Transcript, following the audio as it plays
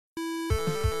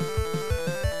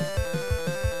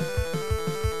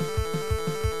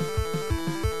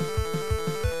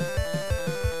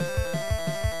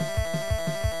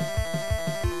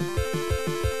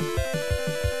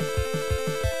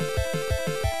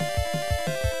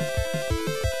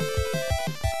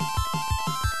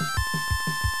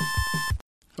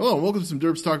Hello, and welcome to some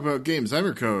Derps Talk About Games. I'm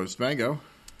your co-host, Mango.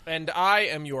 And I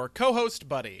am your co-host,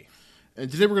 Buddy. And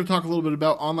today we're going to talk a little bit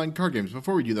about online card games.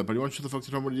 Before we do that, Buddy, why don't you tell the folks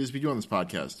at home what it is we do on this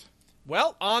podcast?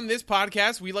 Well, on this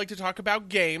podcast, we like to talk about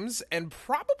games, and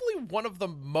probably one of the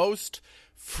most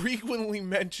frequently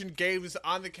mentioned games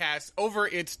on the cast over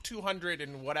its 200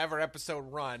 and whatever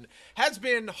episode run has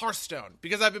been Hearthstone,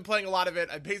 because I've been playing a lot of it.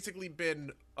 I've basically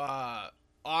been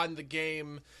on the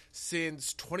game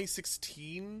since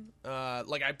 2016. I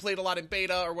played a lot in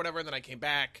beta or whatever, and then I came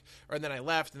back, and then I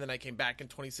left, and then I came back in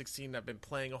 2016. I've been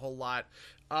playing a whole lot.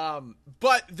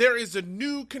 But there is a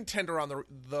new contender on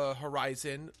the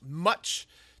horizon. Much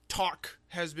talk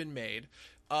has been made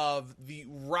of the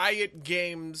Riot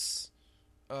Games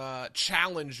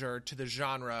challenger to the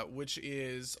genre, which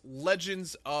is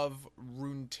Legends of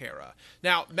Runeterra.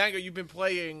 Now, Mango, you've been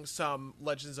playing some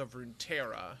Legends of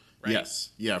Runeterra, right?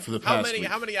 Yes. Yeah, for the past week.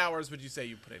 How many hours would you say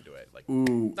you put into it?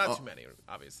 Not too many,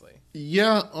 obviously.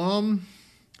 Yeah,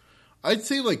 I'd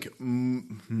say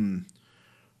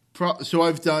so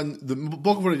I've done the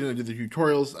bulk of what I did the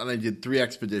tutorials, and I did 3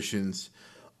 expeditions,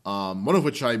 one of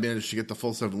which I managed to get the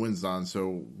full 7 wins on,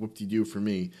 so whoop-de-doo for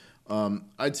me.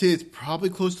 I'd say it's probably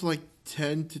close to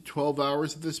 10 to 12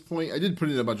 hours at this point. I did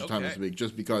put in a bunch of time this week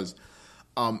just because,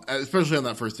 especially on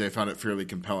that first day, I found it fairly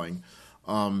compelling.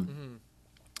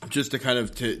 Just to kind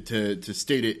of to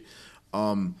state it,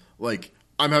 I'm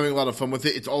having a lot of fun with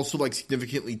it. It's also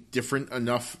significantly different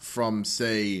enough from,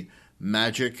 say,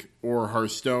 Magic or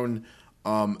Hearthstone,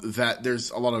 that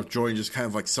there's a lot of joy in just kind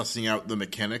of sussing out the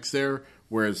mechanics there.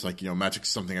 Whereas Magic's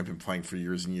something I've been playing for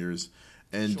years and years.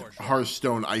 And sure.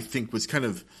 Hearthstone, I think, was kind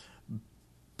of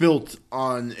built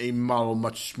on a model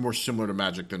much more similar to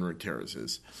Magic than Runeterra's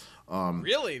is.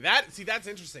 Really? That's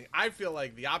interesting. I feel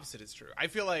like the opposite is true. I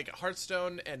feel like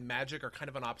Hearthstone and Magic are kind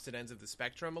of on opposite ends of the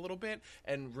spectrum a little bit,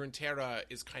 and Runeterra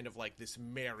is kind of like this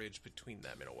marriage between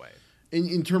them in a way.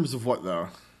 In terms of what, though?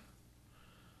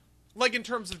 In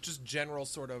terms of just general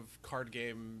sort of card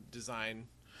game design.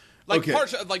 Okay.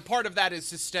 Part of that is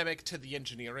systemic to the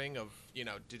engineering of,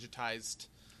 digitized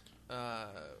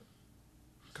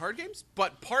card games,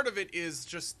 but part of it is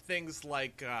just things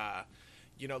I've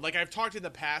talked in the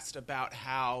past about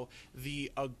how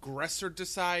the aggressor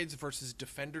decides versus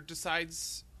defender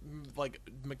decides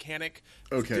mechanic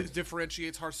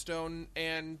differentiates Hearthstone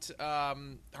and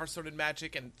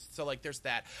Magic, and so there's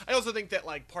that. I also think that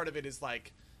part of it is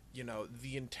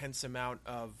the intense amount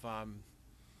of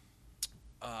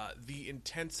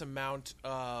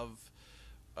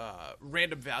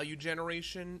random value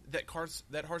generation that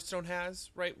Hearthstone has,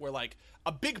 right? Where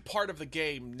a big part of the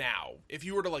game now, if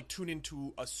you were to tune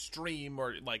into a stream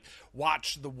or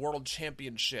watch the World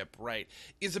Championship, right,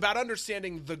 is about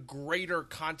understanding the greater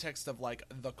context of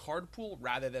the card pool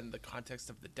rather than the context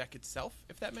of the deck itself,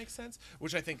 if that makes sense,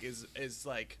 which I think is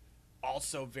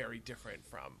also very different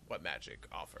from what Magic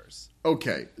offers.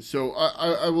 Okay, so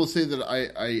I will say that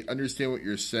I understand what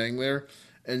you're saying there,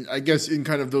 and I guess in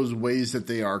kind of those ways that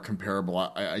they are comparable,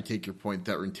 I take your point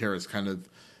that Runeterra is kind of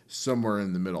somewhere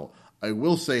in the middle. I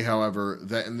will say, however,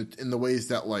 that in the ways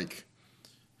that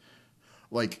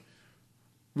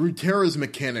Runeterra's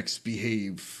mechanics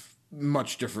behave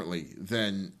much differently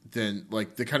than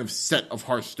the kind of set of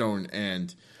Hearthstone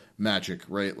and Magic,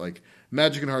 right?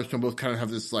 Magic and Hearthstone both kind of have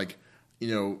this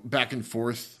back and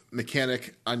forth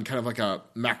mechanic on kind of a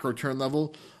macro turn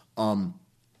level.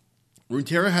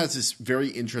 Runeterra has this very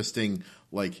interesting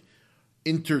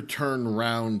inter-turn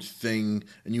round thing,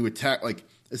 and you attack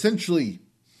essentially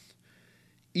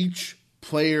each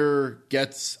player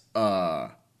gets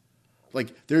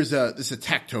there's this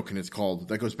attack token, it's called,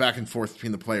 that goes back and forth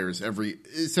between the players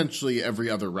essentially every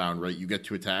other round, right? You get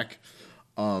to attack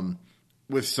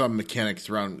with some mechanics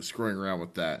around screwing around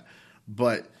with that,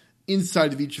 but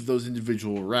inside of each of those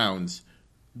individual rounds,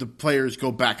 the players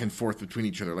go back and forth between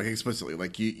each other, explicitly.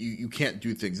 You can't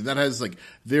do things. And that has,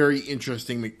 very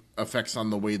interesting effects on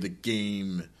the way the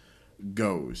game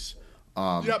goes.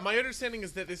 Yeah, my understanding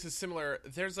is that this is similar.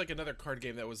 There's, another card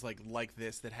game that was, like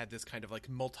this, that had this kind of,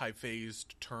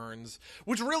 multi-phased turns,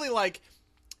 which really,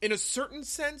 in a certain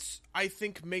sense, I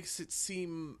think makes it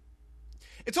seem...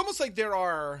 It's almost like there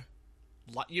are...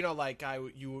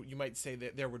 you might say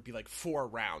that there would be 4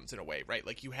 rounds in a way, right?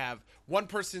 You have one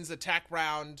person's attack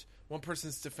round, one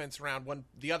person's defense round,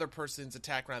 the other person's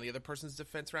attack round, the other person's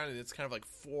defense round, and it's kind of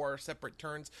 4 separate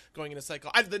turns going in a cycle.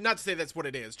 Not to say that's what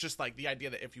it is, just the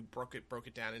idea that if you broke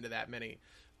it down into that many,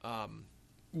 that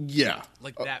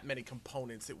many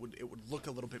components, it would look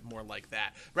a little bit more like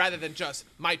that, rather than just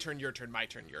my turn, your turn, my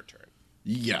turn, your turn.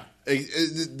 Yeah.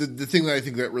 The thing that I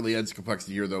think that really adds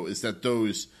complexity here, though, is that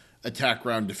those attack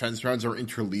round, defense rounds are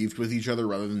interleaved with each other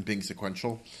rather than being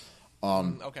sequential.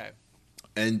 Okay.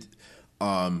 And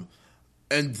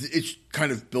it's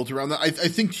kind of built around that. I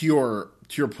think to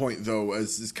your point though,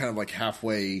 as this kind of like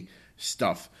halfway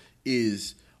stuff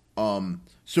is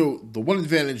so the one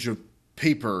advantage of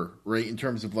paper, right, in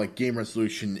terms of like game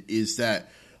resolution is that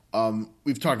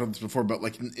we've talked about this before, but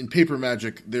like in paper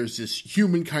Magic, there's this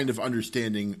human kind of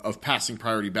understanding of passing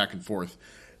priority back and forth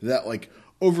that like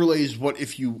overlays what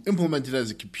if you implement it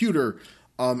as a computer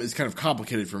is kind of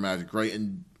complicated for Magic, right?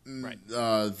 And right.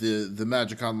 The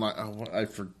Magic Online,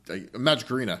 Magic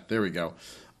Arena, there we go,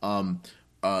 kind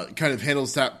of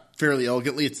handles that fairly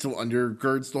elegantly. It still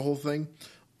undergirds the whole thing.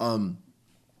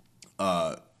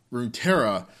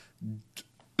 Runeterra,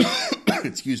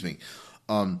 excuse me,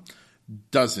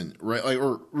 doesn't, right? Like,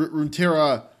 or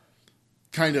Runeterra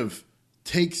kind of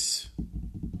takes.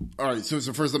 All right, so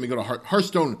first let me go to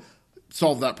Hearthstone.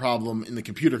 Solve that problem in the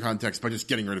computer context by just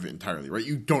getting rid of it entirely, right?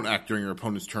 You don't act during your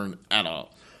opponent's turn at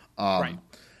all. Right.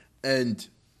 And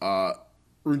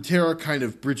Runeterra kind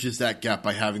of bridges that gap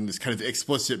by having this kind of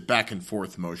explicit back and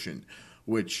forth motion,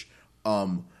 which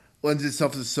lends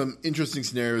itself to some interesting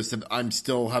scenarios that I'm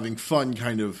still having fun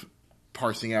kind of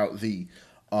parsing out the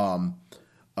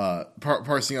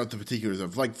particulars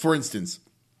of. Like, for instance,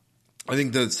 I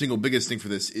think the single biggest thing for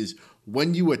this is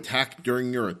when you attack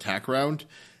during your attack round,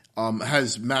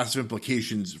 has massive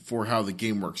implications for how the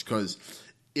game works. Because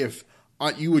if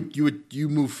you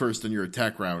move first on your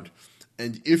attack round,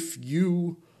 and if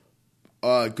you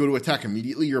go to attack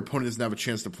immediately, your opponent doesn't have a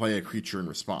chance to play a creature in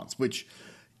response, which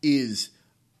is,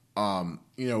 I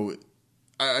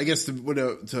guess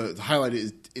to highlight it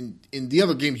is in the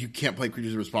other games you can't play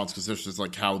creatures in response because that's just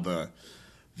like how the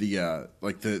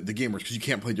game works, because you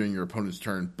can't play during your opponent's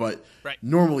turn, but right.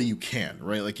 Normally you can,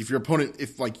 right? Like if your opponent,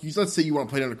 let's say you want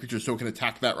to play down a creature so it can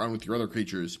attack that round with your other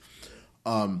creatures,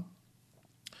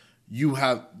 you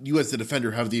as the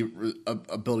defender have the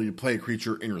ability to play a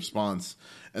creature in response,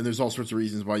 and there's all sorts of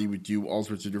reasons why you would do all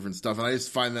sorts of different stuff, and I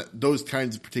just find that those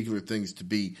kinds of particular things to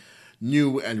be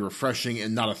new and refreshing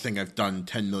and not a thing I've done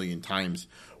 10 million times,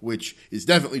 which is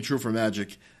definitely true for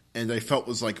Magic. And I felt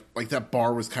was like that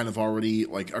bar was kind of already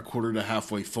like a quarter to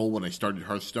halfway full when I started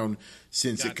Hearthstone,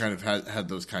 since Gotcha. It kind of had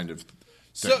those kind of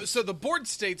things. So the board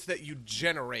states that you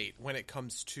generate when it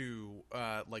comes to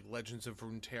like Legends of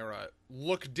Runeterra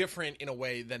look different in a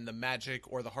way than the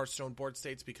Magic or the Hearthstone board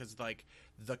states, because like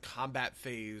the combat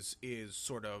phase is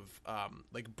sort of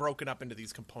like broken up into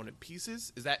these component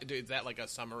pieces. Is that like a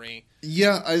summary?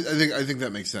 Yeah, I think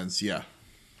that makes sense. Yeah.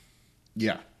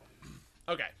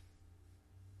 Okay.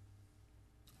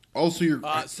 Also,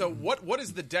 so what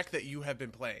is the deck that you have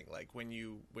been playing? Like when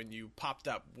you popped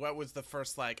up, what was the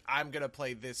first like I'm gonna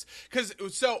play this? Because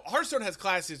so Hearthstone has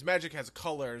classes, Magic has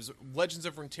colors, Legends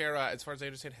of Runeterra, as far as I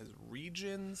understand, has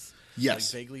regions.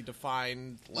 Yes, like vaguely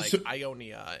defined, like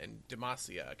Ionia and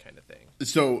Demacia kind of thing.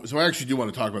 So I actually do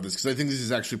want to talk about this because I think this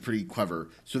is actually pretty clever.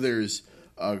 So there's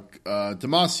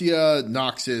Demacia,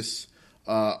 Noxus,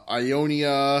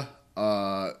 Ionia,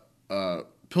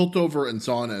 Piltover and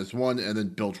Zaun as one, and then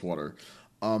Bilgewater.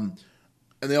 And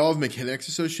they all have mechanics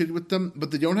associated with them,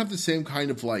 but they don't have the same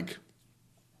kind of like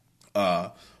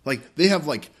they have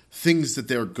like things that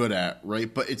they're good at,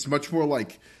 right? But it's much more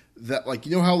like that, like,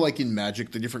 you know how like in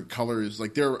Magic the different colors,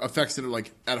 like there are effects that are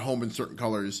like at home in certain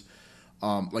colors.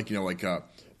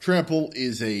 Trample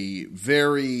is a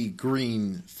very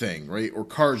green thing, right? Or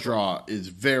card draw is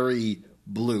very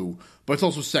blue, but it's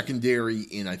also secondary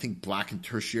in, I think, black and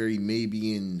tertiary,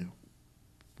 maybe in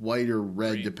white or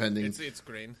red, green. Depending. It's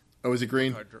green. Oh, is it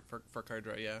green? For card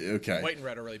draw, yeah. Okay. White and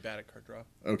red are really bad at card draw.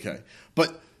 Okay,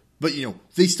 but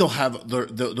they still have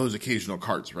those occasional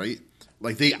cards, right?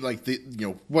 Like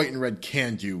white and red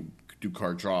can do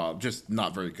card draw, just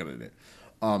not very good at it.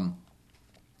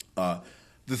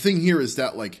 The thing here is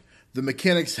that like the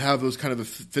mechanics have those kind of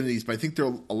affinities, but I think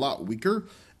they're a lot weaker.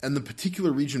 And the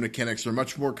particular region mechanics are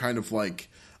much more kind of like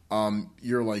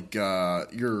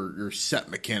your set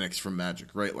mechanics from Magic,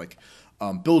 right? Like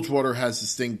Bilgewater has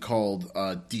this thing called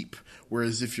Deep,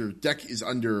 whereas if your deck is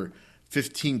under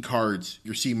 15 cards,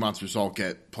 your sea monsters all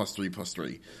get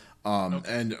 +3/+3,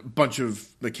 and a bunch of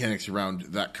mechanics around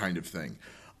that kind of thing.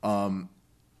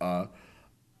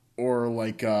 Or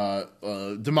like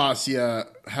Demacia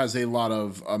has a lot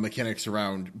of mechanics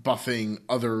around buffing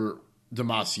other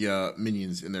Demacia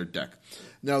minions in their deck.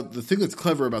 Now, the thing that's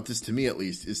clever about this, to me at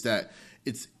least, is that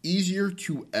it's easier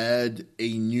to add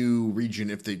a new region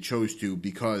if they chose to,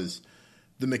 because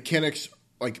the mechanics,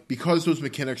 because those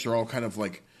mechanics are all kind of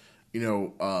like,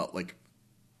 like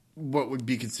what would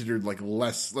be considered like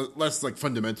less like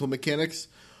fundamental mechanics.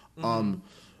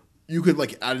 you could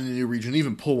like add in a new region,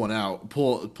 even pull one out,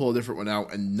 pull a different one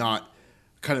out, and not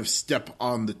kind of step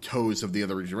on the toes of the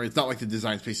other region. Right? It's not like the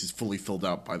design space is fully filled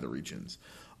out by the regions,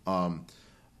 and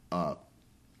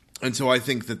so I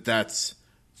think that that's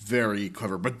very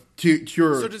clever. But to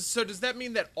your so does that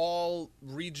mean that all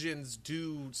regions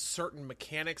do certain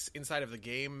mechanics inside of the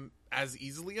game as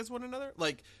easily as one another?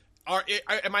 Like,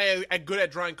 am I as good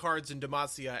at drawing cards in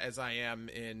Demacia as I am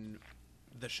in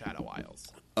the Shadow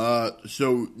Isles?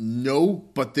 So no,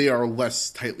 but they are less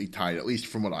tightly tied, at least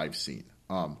from what I've seen.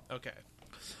 Okay.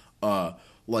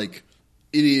 Like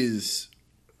it is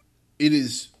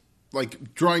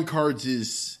like drawing cards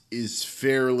is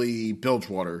fairly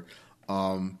Bilgewater.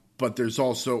 But there's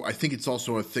also, I think it's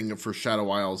also a thing for Shadow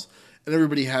Isles, and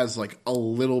everybody has like a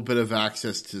little bit of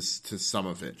access to some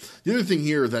of it. The other thing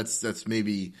here that's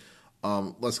maybe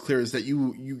less clear is that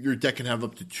your deck can have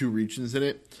up to 2 regions in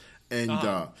it, and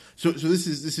so this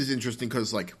is interesting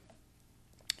because like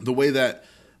the way that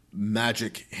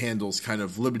Magic handles kind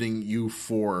of limiting you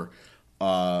from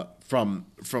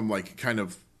like kind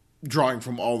of drawing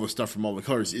from all the stuff from all the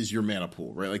colors is your mana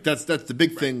pool, right? Like that's the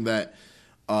big thing that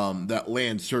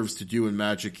land serves to do in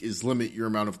Magic is limit your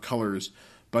amount of colors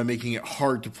by making it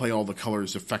hard to play all the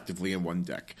colors effectively in one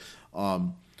deck.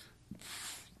 The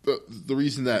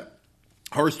reason that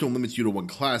Hearthstone limits you to one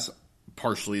class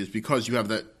partially is because you have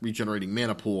that regenerating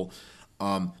mana pool.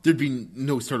 There'd be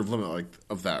no sort of limit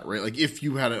of that, right? Like if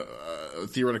you had a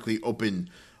theoretically open,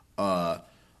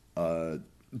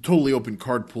 totally open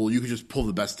card pool, you could just pull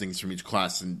the best things from each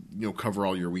class and cover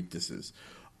all your weaknesses.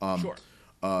 Sure.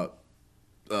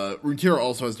 Runeterra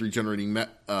also has the regenerating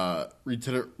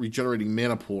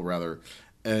mana pool rather,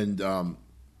 and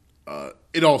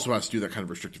it also has to do that kind of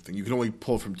restrictive thing. You can only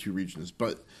pull from 2 regions,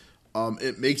 but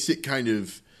it makes it kind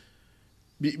of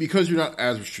because you're not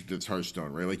as restricted as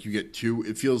Hearthstone, right? Like you get 2,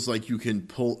 it feels like you can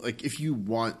pull like if you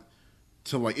want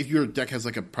to like if your deck has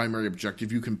like a primary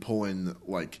objective, you can pull in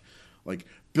like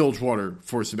Bilgewater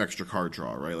for some extra card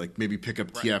draw, right? Like maybe pick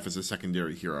up TF as a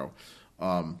secondary hero.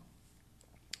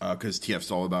 Because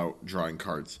TF's all about drawing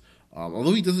cards.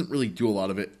 Although he doesn't really do a lot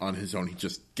of it on his own, he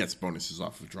just gets bonuses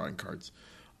off of drawing cards.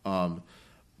 Yeah,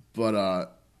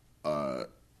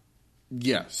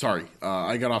 sorry.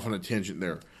 I got off on a tangent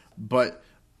there. But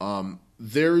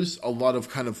there's a lot of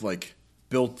kind of like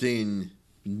built-in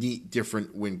neat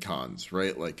different win cons,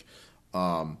 right? Like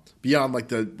beyond like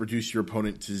the reduce your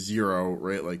opponent to 0,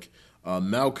 right? Like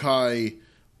Maokai...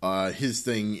 his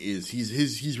thing is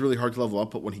he's really hard to level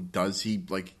up, but when he does, he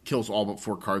like kills all but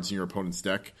 4 cards in your opponent's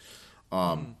deck,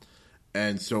 and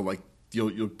so like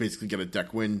you'll basically get a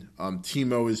deck win.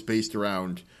 Teemo is based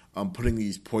around putting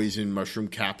these poison mushroom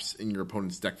caps in your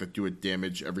opponent's deck that do it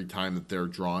damage every time that they're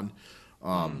drawn,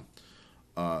 but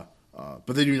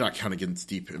they do not count against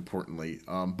deep. Importantly,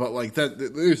 but like that,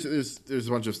 there's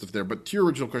a bunch of stuff there. But to your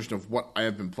original question of what I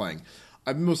have been playing.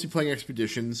 I've been mostly playing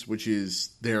Expeditions, which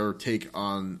is their take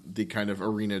on the kind of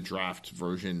arena draft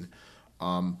version.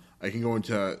 I can go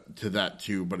into that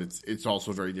too, but it's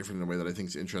also very different in a way that I think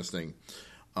is interesting.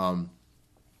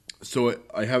 So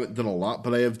I haven't done a lot,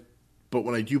 but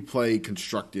when I do play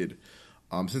Constructed,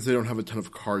 since I don't have a ton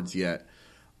of cards yet,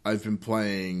 I've been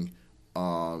playing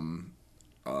a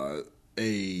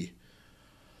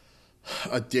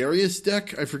Darius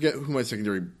deck. I forget who my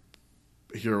secondary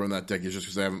hero in that deck is just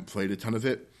because I haven't played a ton of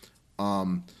it.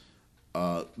 But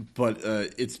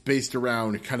it's based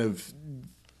around kind of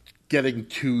getting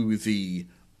to the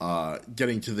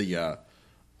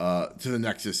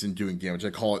Nexus and doing damage. I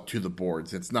call it to the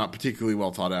boards. It's not particularly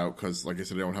well thought out because, like I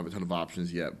said, I don't have a ton of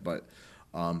options yet. But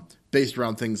based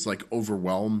around things like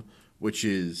Overwhelm, which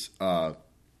is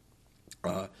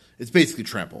it's basically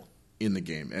trample in the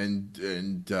game, and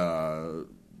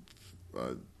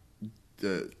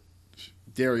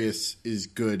Darius is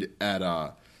good at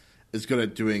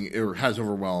doing or has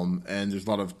Overwhelm, and there's a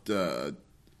lot of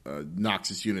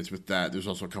Noxus units with that. There's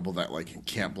also a couple that like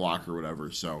can't block or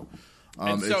whatever. So,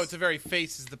 it's a very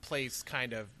face is the place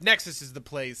kind of. Nexus is the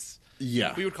place.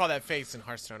 Yeah, we would call that face in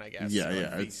Hearthstone, I guess. Yeah,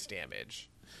 yeah, face damage.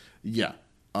 Yeah,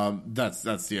 that's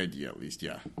the idea at least.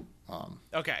 Yeah.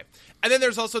 Okay, and then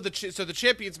there's also the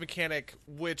champions mechanic,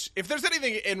 which if there's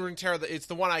anything in Runeterra, it's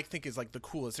the one I think is like the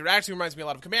coolest. It actually reminds me a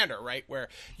lot of Commander, right? Where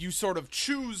you sort of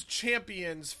choose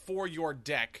champions for your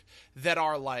deck that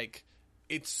are like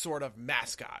its sort of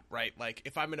mascot, right? Like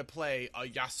if I'm going to play a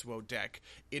Yasuo deck,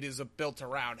 it is built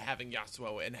around having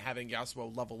Yasuo and having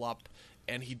Yasuo level up,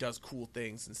 and he does cool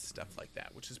things and stuff like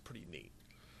that, which is pretty neat.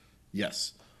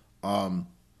 Yes, a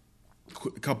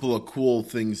couple of cool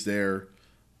things there.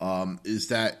 Is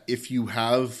that if you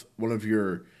have one of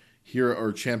your hero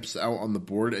or champs out on the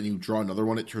board and you draw another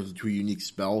one, it turns into a unique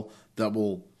spell that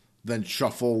will then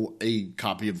shuffle a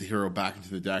copy of the hero back into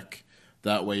the deck.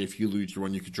 That way, if you lose your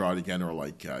one, you can draw it again, or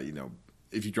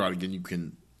if you draw it again, you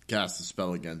can cast the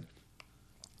spell again.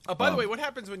 By the way, what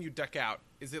happens when you deck out?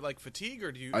 Is it like fatigue, or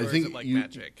is it like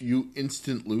magic? You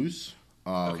instant lose.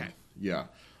 Okay. Yeah.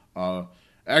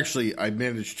 Actually, I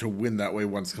managed to win that way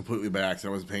once completely by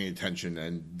accident. I wasn't paying attention,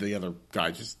 and the other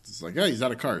guy just is like, "Hey, he's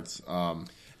out of cards."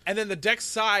 And then the deck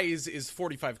size is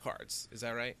 45 cards. Is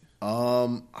that right?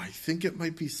 I think it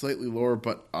might be slightly lower,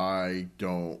 but I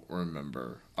don't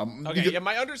remember. Okay,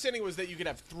 my understanding was that you could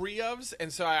have 3 ofs,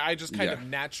 and so I just kind of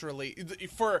naturally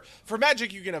for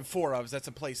Magic you can have 4 ofs. That's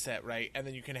a play set, right? And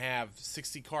then you can have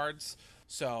 60 cards,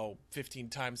 so 15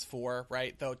 times 4,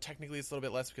 right? Though technically it's a little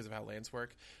bit less because of how lands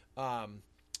work.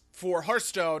 For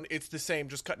Hearthstone, it's the same,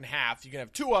 just cut in half. You can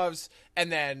have 2 ofs,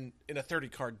 and then in a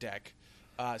 30-card deck.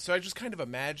 So I just kind of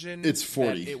imagine it's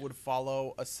 40. That it would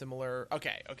follow a similar.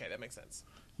 Okay, that makes sense.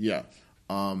 Yeah,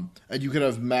 and you could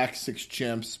have max 6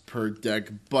 champs per deck,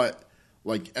 but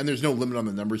and there's no limit on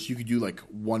the numbers. You could do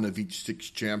one of each 6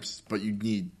 champs, but you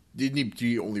need to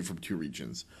be only from 2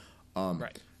 regions,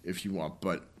 right? If you want.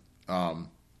 But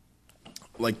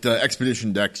the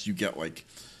expedition decks, you get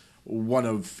one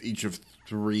of each of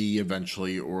 3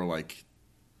 eventually, or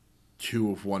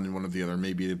 2 of one and 1 of the other,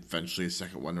 maybe eventually a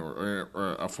second one or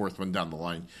a 4th one down the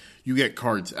line. You get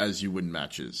cards as you win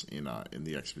matches in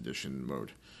the expedition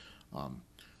mode,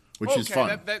 which is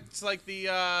fun. That's like the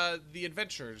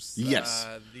adventures, yes,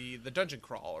 the dungeon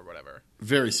crawl or whatever.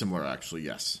 Very similar, actually.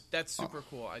 Yes, that's super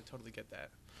cool. I totally get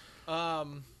that. All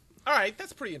right,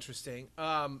 that's pretty interesting.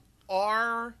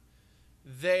 Are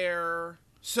there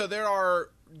are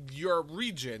your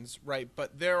regions, right?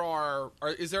 But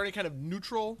is there any kind of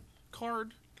neutral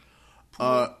card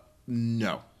pool?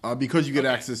 No, because you get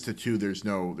access to 2. There's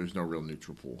no real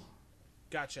neutral pool.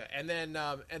 Gotcha. And then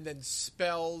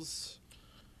spells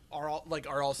are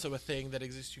also a thing that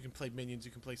exists. You can play minions.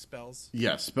 You can play spells.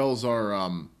 Yeah, spells are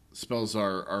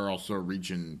also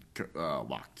region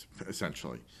locked,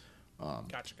 essentially.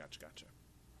 Gotcha.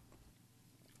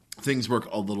 Things work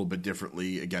a little bit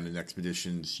differently. Again, in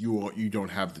expeditions, you don't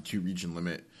have the 2 region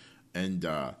limit, and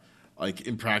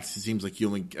in practice, it seems like you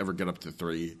only ever get up to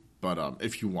 3. But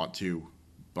if you want to,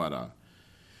 when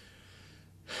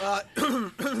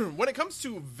it comes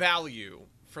to value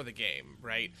for the game,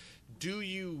 right?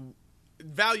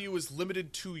 Value is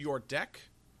limited to your deck,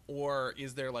 or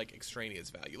is there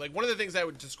extraneous value? One of the things I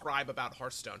would describe about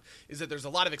Hearthstone is that there's a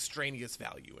lot of extraneous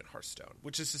value in Hearthstone,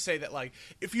 which is to say that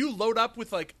if you load up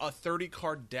with a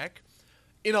 30-card deck,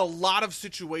 in a lot of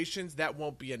situations that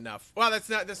won't be enough. Well, that's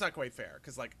not quite fair,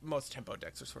 because most tempo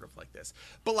decks are sort of like this.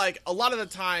 But a lot of the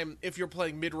time, if you're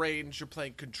playing mid-range, you're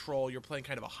playing control, you're playing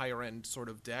kind of a higher end sort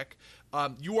of deck,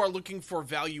 you are looking for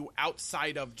value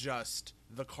outside of just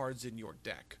the cards in your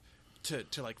deck to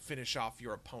finish off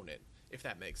your opponent, if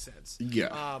that makes sense.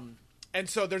 Yeah. And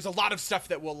so there's a lot of stuff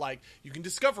that will you can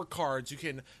discover cards, you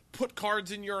can put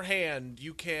cards in your hand,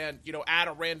 you can, add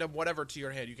a random whatever to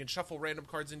your hand, you can shuffle random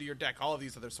cards into your deck, all of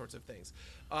these other sorts of things.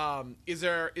 Is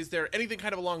there anything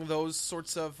kind of along those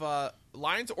sorts of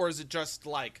lines, or is it just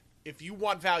if you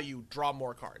want value, draw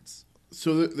more cards?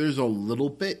 So there's a little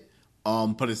bit,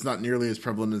 but it's not nearly as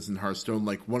prevalent as in Hearthstone.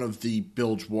 One of the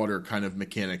bilge water kind of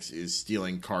mechanics is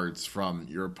stealing cards from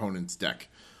your opponent's deck.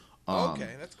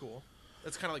 Okay, that's cool.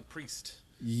 That's kind of like Priest.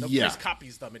 Priest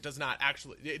copies them. It does not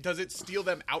actually. Does it steal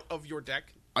them out of your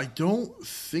deck? I don't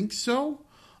think so.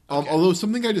 Okay. Although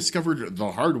something I discovered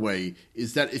the hard way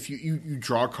is that if you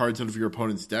draw cards out of your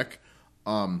opponent's deck,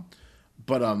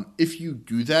 but if you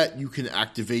do that, you can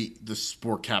activate the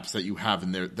spore caps that you have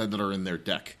in there that are in their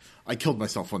deck. I killed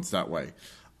myself once that way.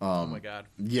 Oh my god!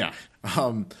 Yeah.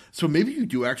 So maybe you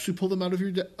do actually pull them out of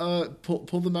your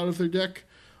pull them out of their deck.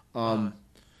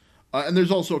 And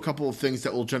there's also a couple of things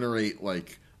that will generate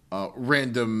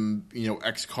random,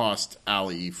 X cost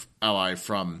ally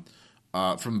from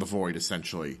the void,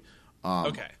 essentially.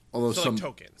 Okay. Although so some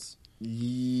tokens.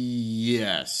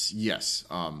 Yes.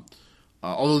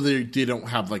 Although they don't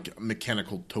have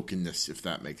mechanical tokenness, if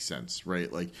that makes sense,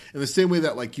 right? In the same way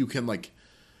that you can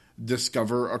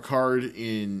discover a card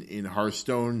in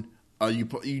Hearthstone, you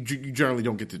generally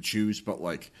don't get to choose, but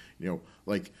what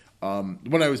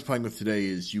I was playing with today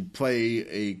is you play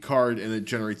a card and it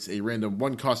generates a random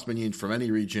 1-cost minion from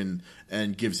any region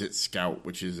and gives it Scout,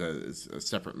 which is a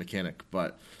separate mechanic.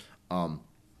 But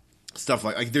stuff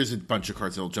there's a bunch of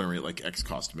cards that will generate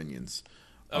X-cost minions.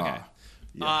 Okay.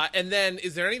 Yeah. And then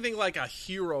is there anything like a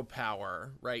hero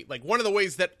power, right? Like one of the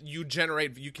ways that you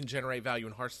can generate value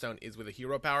in Hearthstone is with a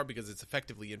hero power because it's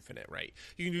effectively infinite, right?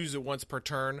 You can use it once per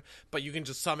turn, but you can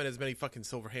just summon as many fucking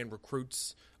Silverhand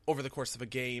recruits over the course of a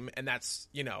game, and that's,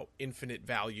 infinite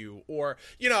value, or,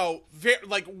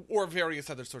 or various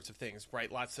other sorts of things,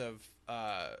 right? Lots of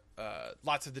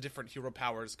the different hero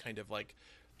powers kind of like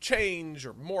change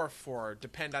or morph or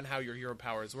depend on how your hero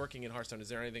power is working in Hearthstone. Is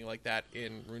there anything like that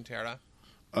in Runeterra?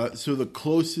 So the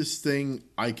closest thing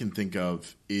I can think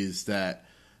of is that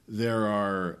there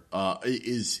are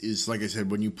is like I said,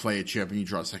 when you play a champion, you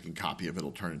draw a second copy of it,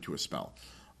 it'll turn into a spell.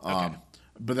 Okay.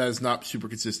 But that is not super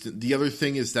consistent. The other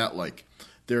thing is that like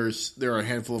there are a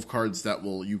handful of cards that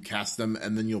you cast them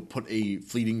and then you'll put a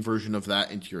fleeting version of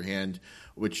that into your hand,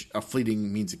 which a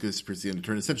fleeting means it disappears at the end of the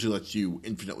turn. Essentially lets you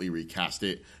infinitely recast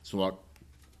it so long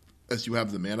as you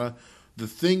have the mana. The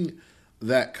thing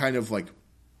that kind of like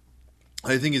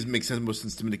I think makes most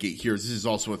sense to mitigate here is this is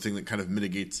also a thing that kind of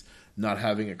mitigates not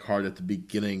having a card at the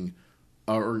beginning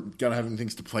or having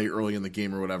things to play early in the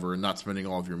game or whatever and not spending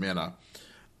all of your mana.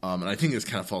 And I think this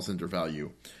kind of falls under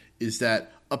value, is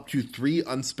that up to 3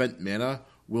 unspent mana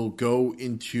will go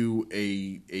into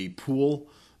a pool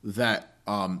that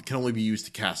can only be used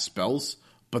to cast spells,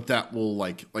 but that will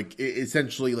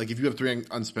essentially if you have 3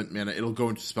 unspent mana, it'll go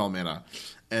into spell mana,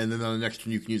 and then on the next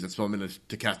turn you can use that spell mana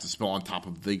to cast a spell on top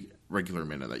of the regular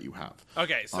mana that you have.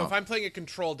 Okay, so if I'm playing a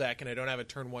control deck and I don't have a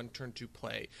turn 1, turn 2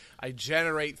 play, I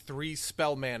generate 3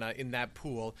 spell mana in that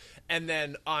pool, and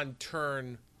then on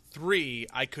turn 3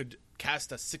 I could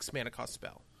cast a 6 mana cost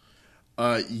spell.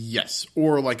 Yes,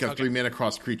 or like a 3 mana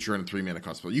cost creature and a 3 mana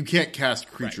cost spell. You can't cast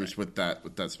creatures right.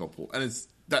 with that spell pool, and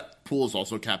that pool is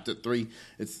also capped at 3.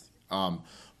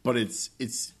 But it's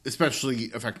especially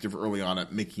effective early on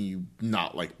at making you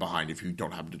not behind if you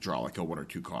don't happen to draw a 1 or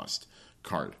 2 cost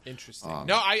card. Interesting.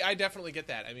 No, I definitely get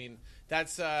that. I mean,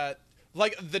 that's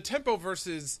the tempo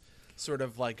versus sort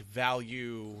of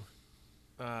value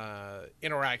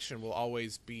interaction will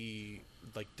always be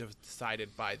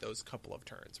decided by those couple of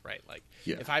turns, right?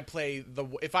 If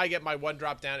I get my 1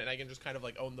 drop down and I can just kind of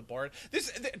own the board.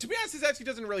 To be honest, this actually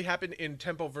doesn't really happen in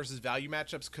tempo versus value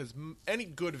matchups because any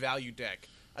good value deck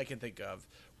I can think of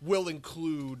will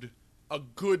include a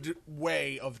good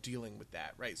way of dealing with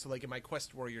that, right? So in my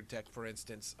Quest Warrior deck, for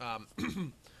instance,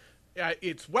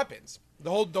 it's weapons. The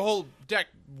whole deck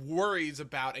worries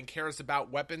about and cares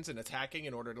about weapons and attacking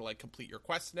in order to complete your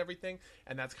quests and everything,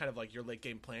 and that's kind of your late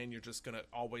game plan. You're just gonna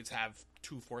always have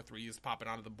 2/4/3s popping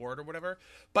onto the board or whatever.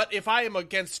 But if I am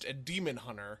against a demon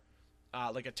hunter,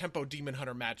 a tempo demon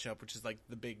hunter matchup, which is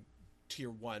the big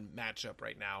tier 1 matchup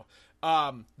right now,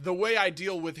 the way I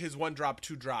deal with his 1-drop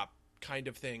 2-drop kind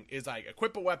of thing is I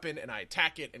equip a weapon and I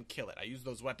attack it and kill it. I use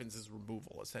those weapons as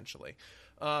removal, essentially.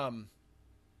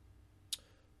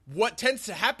 What tends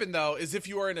to happen, though, is if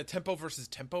you are in a tempo versus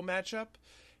tempo matchup,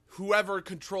 whoever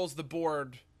controls the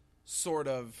board sort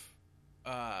of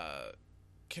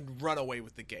can run away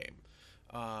with the game.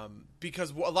 Because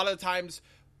a lot of the times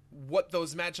what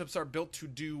those matchups are built to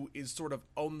do is sort of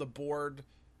own the board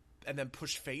and then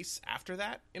push face after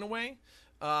that, in a way.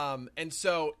 And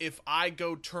so if I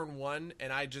go turn 1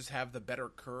 and I just have the better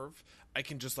curve, I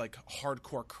can just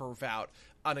hardcore curve out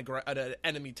on an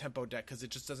enemy tempo deck because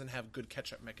it just doesn't have good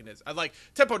catch-up mechanisms.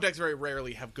 Tempo decks very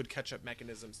rarely have good catch-up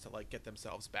mechanisms to get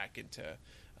themselves back into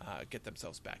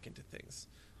things.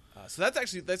 So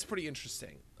that's pretty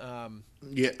interesting.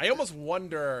 Yeah, I almost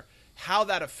wonder how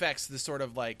that affects the sort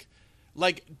of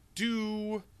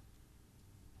do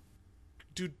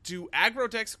aggro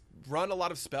decks run a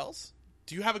lot of spells?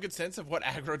 Do you have a good sense of what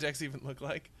aggro decks even look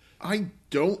like? I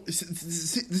don't. This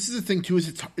is the thing too. Is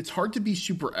it's hard to be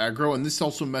super aggro, and this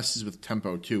also messes with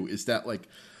tempo too. Is that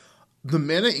the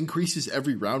mana increases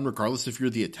every round, regardless if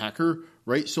you're the attacker,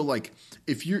 right? So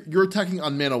if you're attacking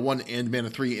on mana 1 and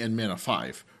mana 3 and mana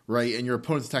 5, right, and your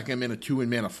opponent's attacking on mana 2 and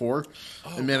mana 4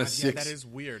 and mana 6. Yeah, that is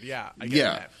weird. Yeah, I get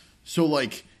that. So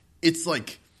it's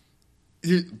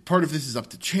part of this is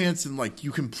up to chance, and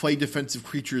you can play defensive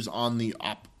creatures on the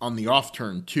off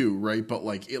turn too, right? But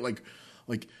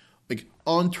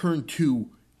on turn 2,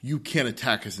 you can't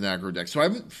attack as an aggro deck. So I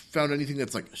haven't found anything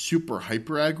that's super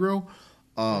hyper aggro.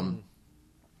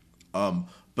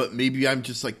 But maybe I'm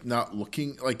just not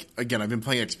looking. Again, I've been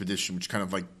playing Expedition, which kind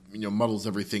of muddles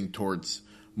everything towards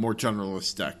more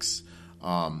generalist decks,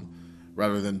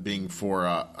 rather than being for.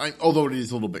 Although it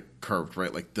is a little bit curved,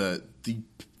 right?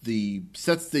 The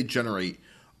sets they generate,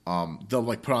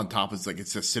 they'll put on top as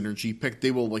it's a synergy pick.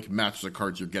 They will match the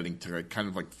cards you're getting to kind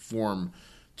of form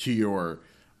to your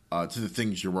to the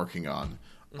things you're working on.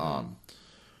 Mm-hmm.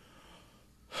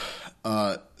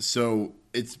 So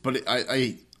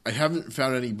I haven't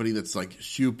found anybody that's like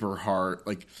super hard.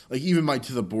 Like even my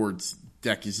to the boards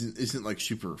deck isn't like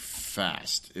super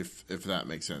fast. If that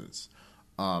makes sense.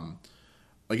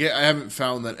 Like I haven't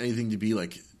found that anything to be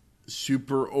like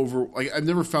super over. Like I've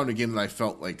never found a game that I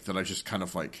felt like that I just kind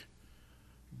of like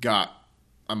got.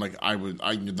 I'm like I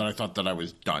thought that I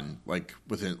was done like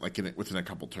within a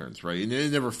couple turns, right? And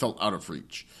it never felt out of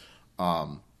reach.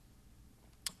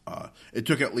 It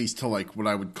took at least to like what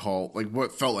I would call like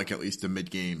what felt like at least a mid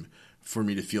game for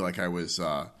me to feel like I was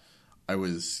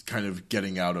kind of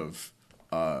getting out of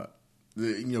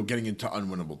getting into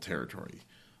unwinnable territory,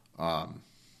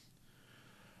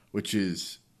 which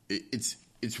is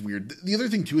it's weird. The other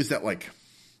thing too is that like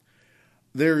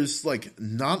there's like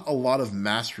not a lot of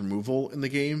mass removal in the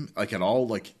game like at all.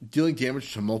 Like dealing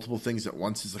damage to multiple things at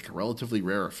once is like a relatively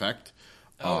rare effect.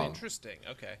 Oh, interesting.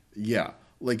 Okay. Yeah,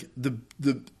 like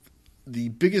the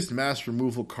biggest mass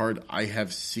removal card I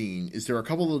have seen is there are a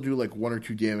couple that'll do like 1 or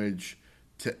 2 damage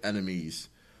to enemies.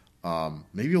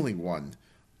 Maybe only one.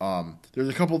 There's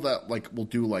a couple that like will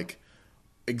do like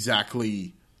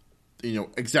exactly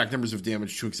numbers of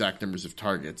damage to exact numbers of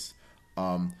targets.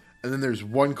 And then there's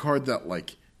one card that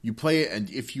like you play it, and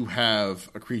if you have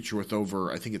a creature with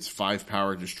over, I think it's 5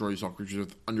 power, destroys all creatures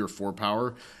with under 4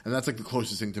 power, and that's like the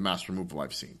closest thing to mass removal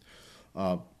I've seen.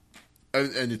 And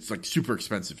it's like super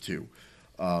expensive too.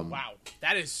 Wow,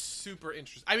 that is super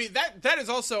interesting. I mean, that is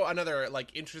also another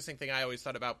like interesting thing I always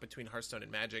thought about between Hearthstone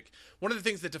and Magic. One of the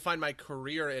things that defined my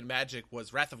career in Magic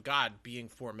was Wrath of God being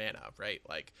 4 mana, right?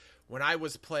 Like when I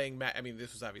was playing, I mean,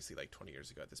 this was obviously like 20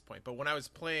 years ago at this point, but when I was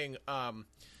playing,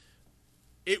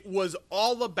 it was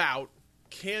all about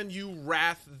can you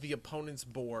Wrath the opponent's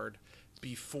board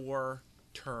before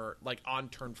turn, like on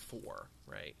turn 4,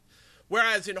 right?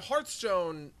 Whereas in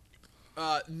Hearthstone,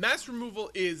 mass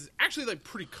removal is actually like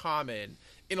pretty common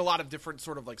in a lot of different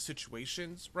sort of like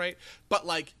situations, right? But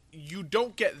like you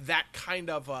don't get that kind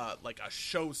of like a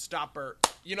showstopper.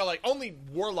 Like only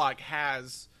Warlock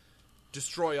has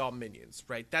destroy all minions,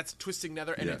 right? That's Twisting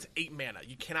Nether, and it's 8 mana.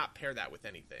 You cannot pair that with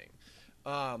anything.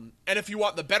 And if you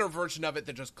want the better version of it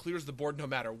that just clears the board no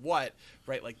matter what,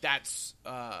 right? Like that's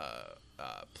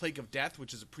Plague of Death,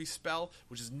 which is a priest spell,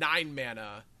 which is 9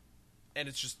 mana, and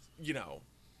it's just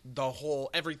the whole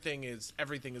everything is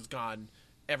gone,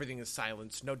 everything is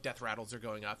silenced, no death rattles are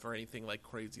going off or anything like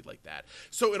crazy like that.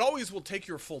 So it always will take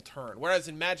your full turn. Whereas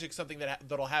in Magic, something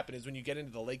that'll happen is when you get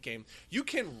into the late game, you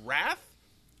can Wrath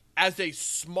as a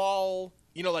small,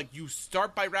 like you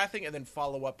start by Wrathing and then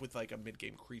follow up with like a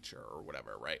mid-game creature or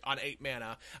whatever, right? On 8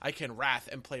 mana, I can Wrath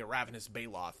and play a Ravenous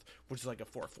Baloth, which is like a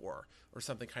 4/4 or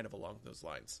something kind of along those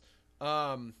lines.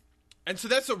 And so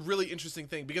that's a really interesting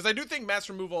thing because I do think mass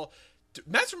removal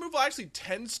actually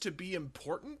tends to be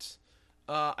important.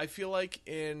 I feel like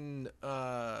in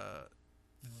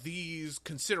these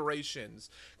considerations,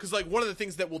 because like one of the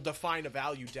things that will define a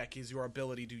value deck is your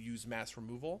ability to use mass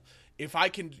removal. If I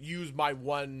can use my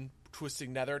 1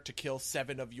 Twisting Nether to kill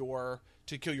to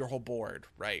kill your whole board,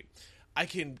 right? I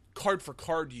can card for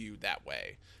card you that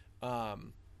way.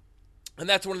 And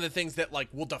that's one of the things that like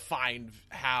will define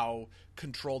how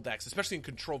control decks, especially in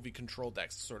control v control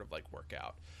decks, sort of like work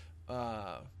out.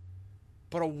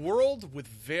 But a world with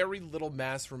very little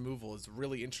mass removal is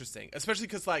really interesting, especially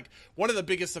because like one of the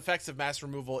biggest effects of mass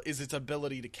removal is its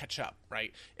ability to catch up,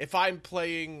 right? If I'm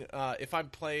playing, I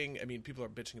mean, people are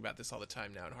bitching about this all the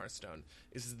time now in Hearthstone.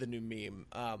 This is the new meme.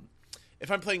 If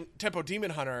I'm playing Tempo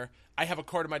Demon Hunter, I have a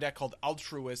card in my deck called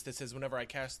Altruist that says whenever I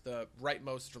cast the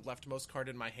rightmost or leftmost card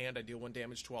in my hand, I deal 1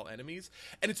 damage to all enemies.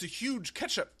 And it's a huge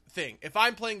catch-up thing. If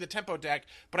I'm playing the Tempo deck,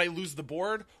 but I lose the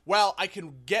board, well, I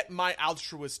can get my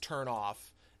Altruist turn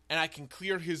off, and I can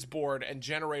clear his board and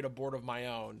generate a board of my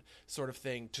own sort of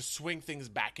thing to swing things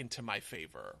back into my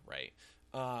favor, right?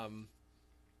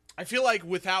 I feel like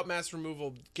without mass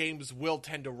removal, games will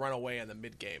tend to run away in the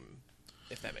mid-game,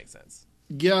 if that makes sense.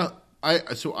 Yeah, I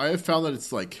have found that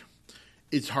it's like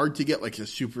it's hard to get like a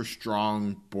super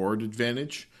strong board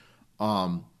advantage.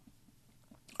 I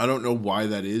don't know why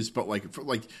that is, but like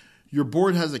your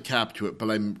board has a cap to it, but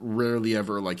I'm rarely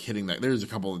ever like hitting that. There's a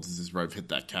couple instances where I've hit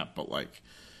that cap, but like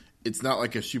it's not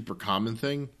like a super common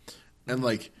thing. And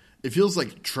like it feels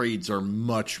like trades are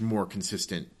much more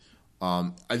consistent.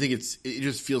 I think it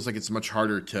just feels like it's much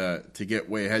harder to get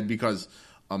way ahead because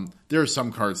there are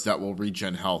some cards that will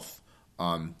regen health.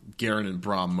 Garen and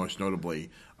Braum, most notably,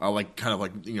 they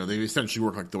essentially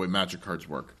work like the way Magic cards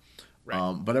work,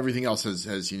 right. But everything else has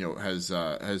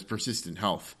persistent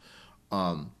health,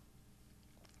 and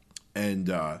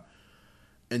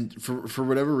for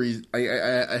whatever reason,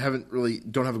 I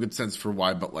don't have a good sense for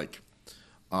why, but like,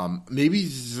 Maybe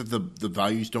it's just that the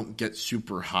values don't get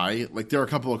super high. Like there are a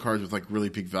couple of cards with like really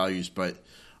big values, but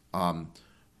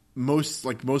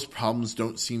most problems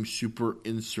don't seem super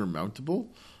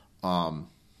insurmountable. I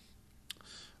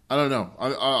don't know.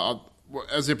 I'll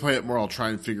as I play it more, I'll try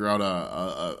and figure out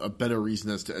a better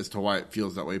reason as to why it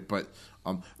feels that way. But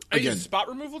again, is spot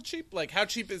removal cheap? Like how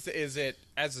cheap is it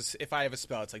if I have a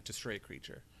spell, it's like destroy a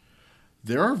creature?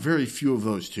 there are very few of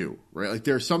those too, right? Like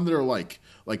there are some that are like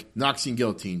Noxian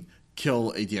Guillotine,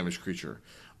 kill a damaged creature.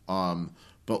 But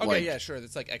okay, like yeah, sure,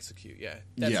 that's like execute. Yeah,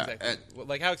 that's yeah, exactly.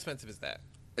 Like how expensive is that?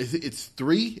 I think it's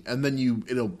 3, and then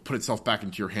it'll put itself back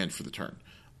into your hand for the turn.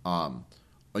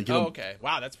 Okay,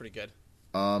 wow, that's pretty good.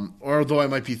 Or although I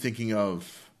might be thinking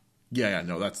of,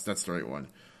 no, that's the right one.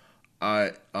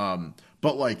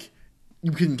 But like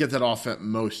you can get that off at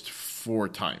most 4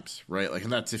 times, right? Like,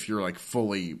 and that's if you're like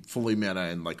fully mana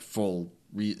and like full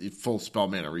spell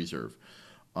mana reserve.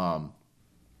 But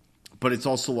it's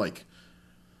also like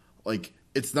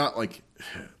it's not like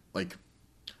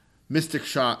Mystic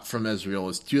Shot from Ezreal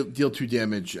is deal 2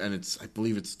 damage, and I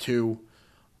believe it's 2.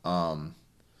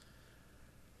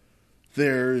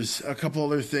 There's a couple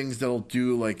other things that'll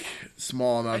do like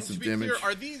small amounts of damage.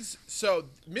 Clear, are these so?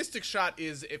 Mystic Shot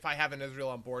is if I have an Ezreal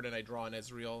on board and I draw an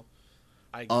Ezreal,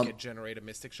 I can generate a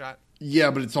Mystic Shot.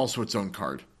 Yeah, but it's also its own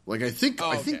card. Like I think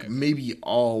okay. maybe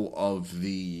all of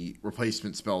the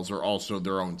replacement spells are also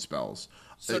their own spells.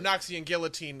 So Noxian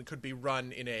Guillotine could be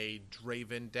run in a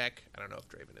Draven deck. I don't know if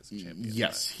Draven is a champion.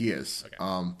 Yes, he is. Okay.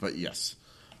 But yes.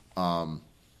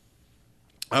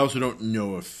 I also don't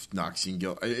know if Noxian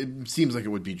Guillotine... It seems like it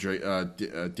would be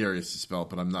Darius' spell,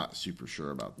 but I'm not super sure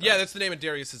about that. Yeah, that's the name of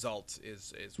Darius' alt,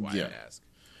 is why I ask.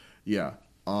 Yeah.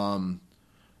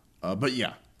 But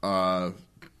yeah. But...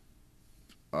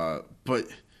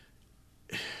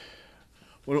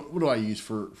 What do I use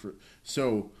for...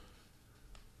 So...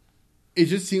 It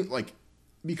just seems like...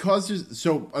 Because there's...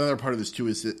 So, another part of this, too,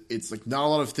 is that it's like not a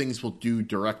lot of things will do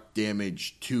direct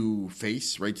damage to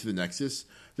face, right, to the Nexus.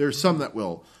 There are some that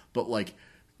will, but like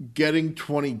getting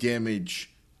 20 damage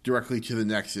directly to the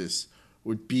Nexus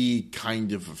would be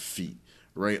kind of a feat,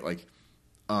 right? Like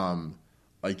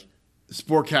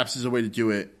Spore Caps is a way to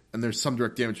do it, and there's some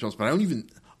direct damage spells, but I don't even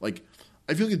like.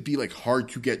 I feel like it'd be like hard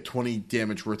to get 20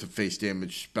 damage worth of face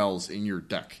damage spells in your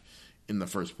deck in the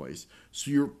first place.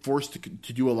 So you're forced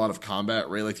to do a lot of combat,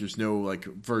 right? Like there's no like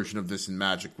version of this in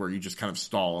Magic where you just kind of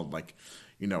stall and like,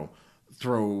 you know,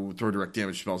 throw direct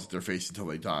damage spells at their face until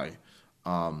they die.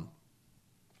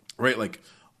 Right? Like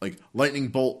Lightning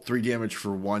Bolt 3 damage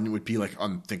for 1 would be like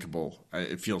unthinkable.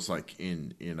 It feels like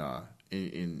in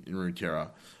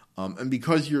Runeterra. And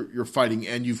because you're fighting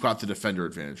and you've got the defender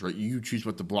advantage, right? You choose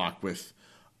what to block with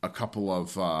a couple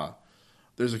of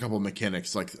there's a couple of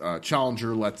mechanics like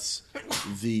Challenger lets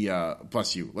the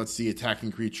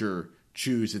attacking creature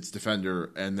choose its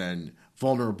defender, and then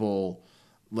Vulnerable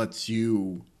lets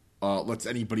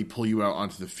anybody pull you out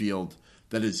onto the field.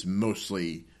 That is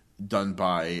mostly done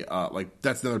by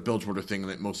that's another Bilgewater thing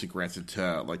that mostly grants it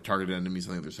to like targeted enemies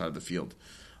on the other side of the field.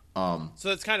 So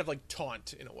it's kind of like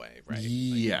taunt in a way, right?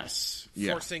 Yes,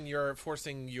 like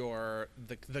forcing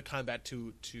the combat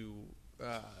to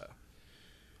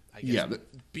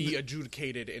be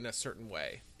adjudicated in a certain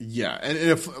way. Yeah, and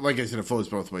if, like I said, it flows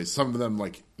both ways. Some of them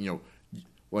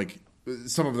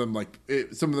some of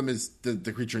them is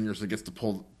the creature on your side gets to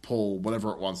pull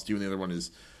whatever it wants to do, and the other one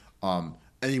is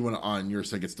anyone on your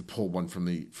side gets to pull one from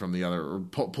the other, or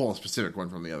pull a specific one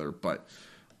from the other. But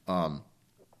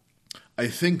I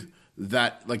think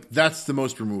that that's the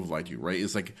most removal I do, right?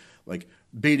 Is like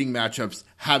baiting matchups,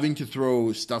 having to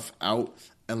throw stuff out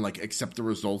and like accept the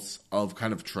results of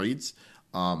kind of trades.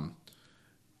 And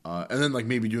then like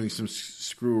maybe doing some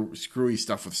screwy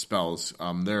stuff with spells.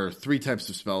 There are 3 types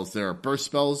of spells. There are burst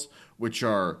spells, which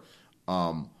are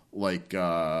what's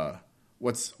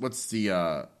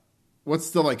the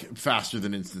like faster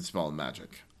than instant spell in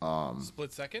Magic?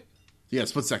 Split second? Yeah,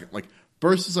 split second. Like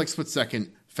burst is like split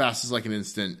second, fast is like an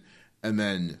instant, and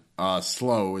then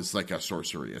slow is like a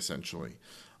sorcery essentially.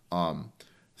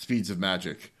 Speeds of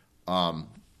Magic.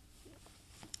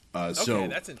 Okay,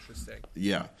 that's interesting.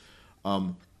 Yeah.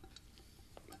 And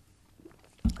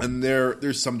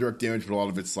there's some direct damage, but a lot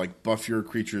of it's like buff your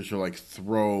creatures or like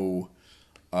throw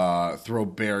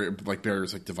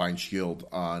barriers like Divine Shield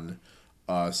on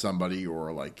somebody,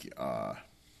 or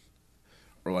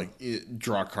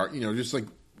draw a card, just like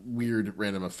weird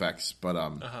random effects. But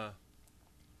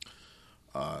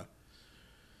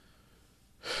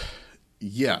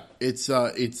yeah, it's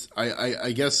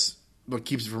I guess what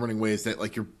keeps it from running away is that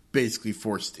like you're basically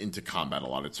forced into combat a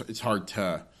lot. It's hard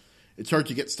to it's hard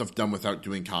to get stuff done without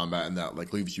doing combat, and that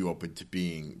like leaves you open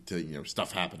to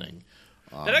stuff happening.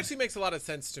 That actually makes a lot of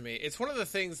sense to me. It's one of the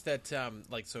things that,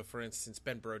 so for instance,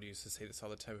 Ben Brody used to say this all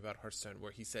the time about Hearthstone,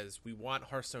 where he says, we want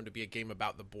Hearthstone to be a game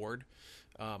about the board,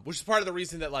 which is part of the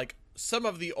reason that, like, some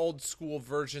of the old school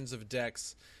versions of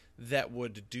decks that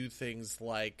would do things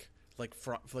like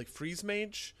Freeze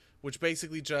Mage, which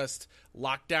basically just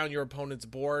locked down your opponent's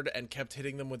board and kept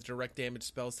hitting them with direct damage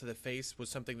spells to the face, was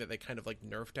something that they kind of, like,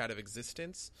 nerfed out of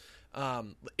existence.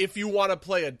 If you want to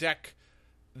play a deck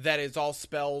that is all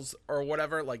spells or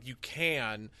whatever, like, you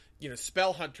can,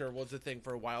 Spell Hunter was a thing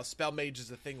for a while, Spell Mage is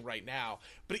a thing right now,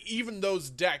 but even those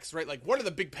decks, right, like, one of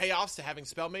the big payoffs to having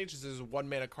Spell Mage is there's a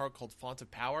 1-mana card called Font of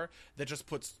Power that just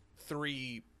puts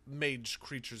 3 mage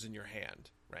creatures in your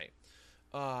hand, right?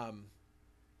 And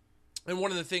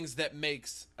one of the things that made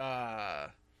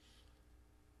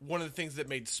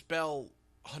Spell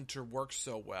Hunter work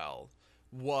so well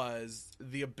was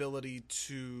the ability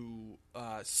to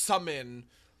summon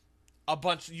a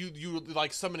bunch. You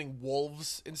like summoning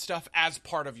wolves and stuff as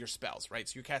part of your spells, right?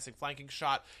 So you're casting Flanking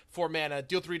Shot, 4 mana,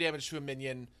 deal 3 damage to a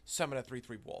minion, summon a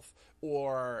 3/3 wolf,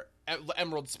 or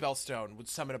Emerald Spellstone would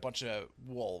summon a bunch of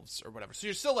wolves or whatever. So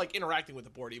you're still like interacting with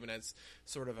the board, even as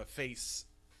sort of a face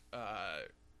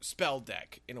spell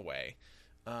deck in a way.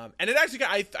 And it actually,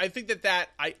 I think that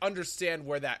I understand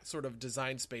where that sort of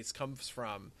design space comes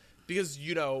from, because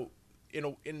you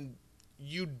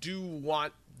do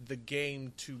want the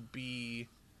game to be,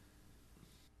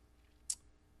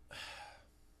 I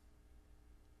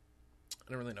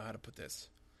don't really know how to put this.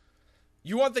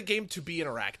 You want the game to be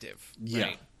interactive, yeah.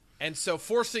 Right? And so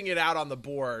forcing it out on the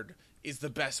board is the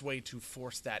best way to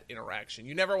force that interaction.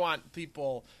 You never want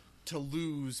people to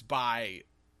lose by,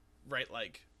 right,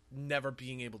 like, never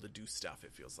being able to do stuff,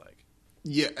 it feels like.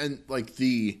 Yeah, and like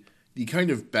the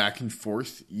kind of back and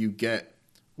forth you get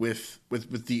with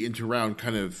the inter-round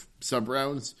kind of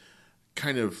sub-rounds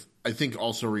kind of, I think,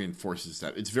 also reinforces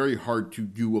that. It's very hard to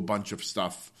do a bunch of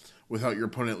stuff without your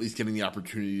opponent at least getting the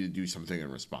opportunity to do something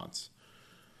in response.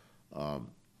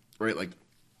 Right, like,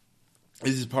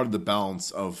 this is part of the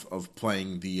balance of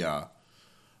playing the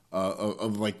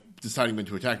of like deciding when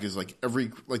to attack, is like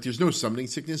there's no summoning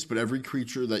sickness, but every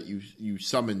creature that you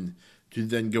summon to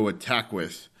then go attack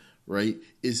with, right,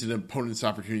 is an opponent's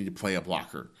opportunity to play a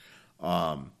blocker.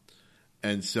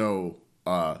 And so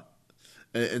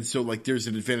like there's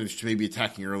an advantage to maybe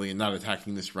attacking early and not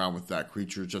attacking this round with that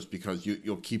creature, just because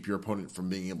you'll keep your opponent from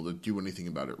being able to do anything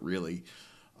about it, really,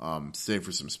 save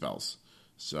for some spells.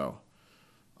 So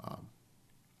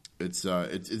it's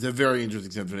a very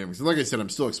interesting set of dynamics. And like I said, I'm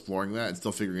still exploring that and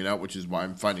still figuring it out, which is why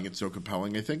I'm finding it so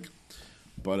compelling, I think.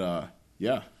 But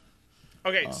yeah.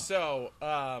 Okay, so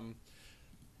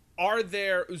are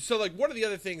there, so like one of the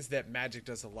other things that Magic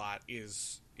does a lot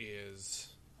is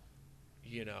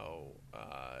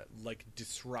like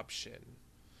disruption.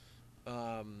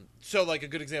 So like a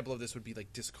good example of this would be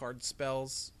like discard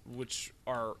spells, which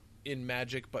are in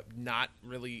Magic but not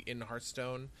really in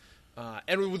Hearthstone.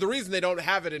 And the reason they don't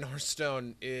have it in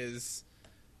Hearthstone is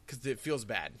because it feels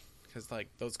bad, because like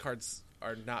those cards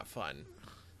are not fun.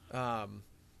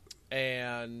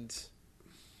 And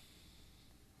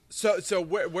so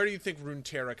where do you think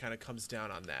Runeterra kind of comes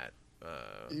down on that?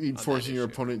 You mean forcing your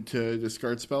opponent to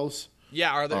discard spells?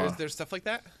 Yeah, is there stuff like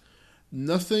that?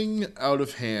 Nothing out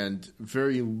of hand,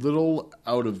 very little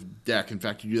out of deck. In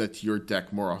fact, you do that to your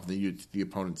deck more often than you do to the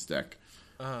opponent's deck.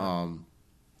 And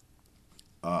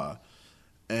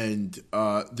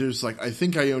there's like, I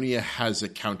think Ionia has a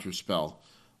counter spell,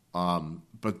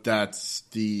 but that's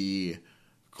the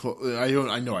I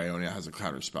know Ionia has a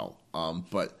counter spell,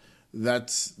 but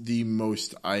that's the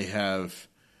most I have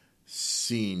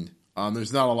seen.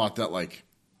 There's not a lot that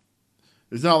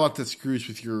screws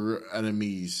with your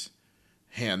enemy's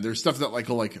hand. There's stuff that like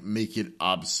will like make it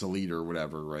obsolete or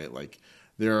whatever, right? Like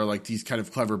there are like these kind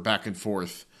of clever back and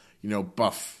forth,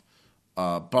 buff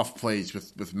plays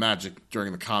with magic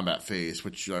during the combat phase,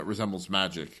 which resembles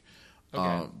magic.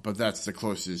 Okay. But that's the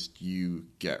closest you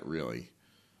get, really.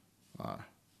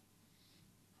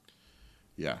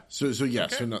 Yeah. So yeah.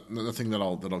 Okay. So nothing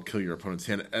that'll kill your opponent's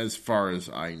hand, as far as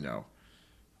I know.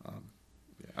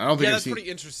 I don't think. Yeah, that's pretty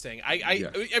interesting. I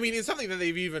mean, it's something that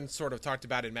they've even sort of talked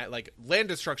about in like land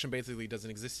destruction basically doesn't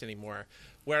exist anymore.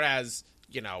 Whereas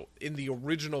in the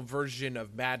original version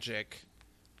of Magic,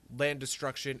 land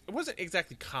destruction, it wasn't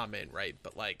exactly common, right?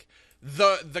 But like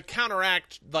the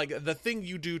counteract, like the thing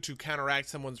you do to counteract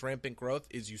someone's rampant growth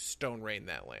is you stone rain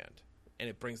that land, and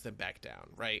it brings them back down,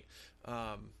 right?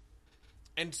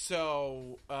 And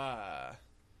so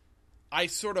I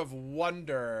sort of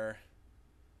wonder.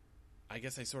 I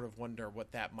guess I sort of wonder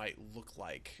what that might look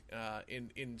like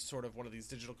in sort of one of these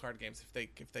digital card games if they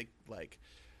like,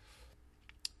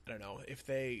 I don't know, if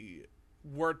they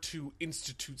were to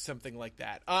institute something like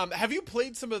that. Have you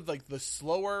played some of like the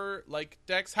slower like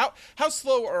decks? How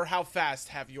slow or how fast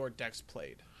have your decks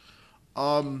played?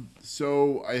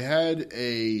 So I had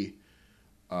a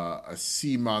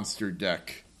sea monster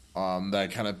deck that I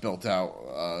kind of built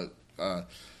out.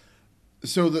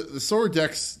 So the slower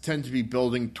decks tend to be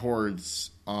building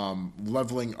towards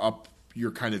leveling up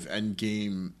your kind of end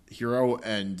game hero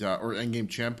and or end game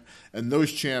champ, and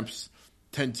those champs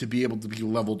tend to be able to be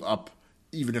leveled up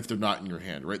even if they're not in your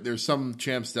hand. Right? There's some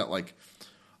champs that like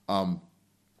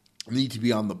need to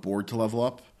be on the board to level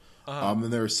up, and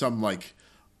there's some like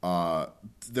that'll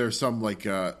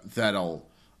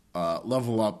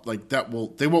level up like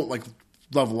they won't like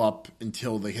level up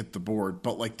until they hit the board,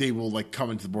 but like they will like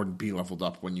come into the board and be leveled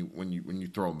up when you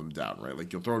throw them down, right?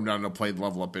 Like you'll throw them down and they'll play the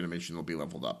level up animation, they'll be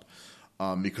leveled up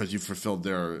because you fulfilled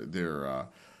their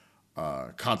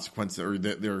consequence or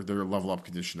their level up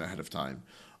condition ahead of time.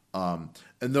 And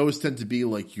those tend to be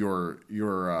like your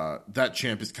that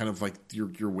champ is kind of like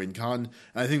your win con.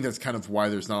 And I think that's kind of why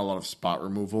there's not a lot of spot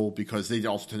removal, because they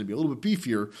also tend to be a little bit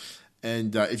beefier.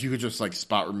 And if you could just like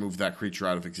spot remove that creature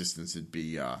out of existence, it'd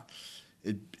be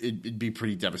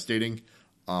pretty devastating.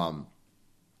 And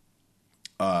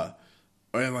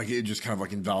like it just kind of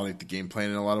like invalidate the game plan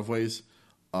in a lot of ways.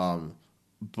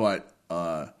 But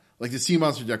like the Sea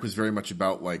Monster deck was very much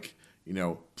about like, you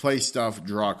know, play stuff,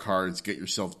 draw cards, get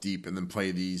yourself deep, and then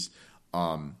play these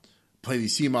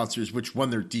sea monsters, which when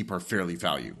they're deep are fairly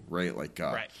value, right? Like,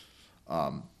 right.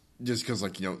 Just because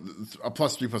like, you know, a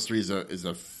 +3/+3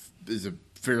 is a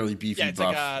fairly beefy buff.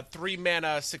 Like a 3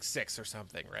 mana 6/6 or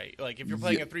something, right? Like if you're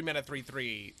playing a 3 mana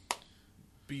 3/3,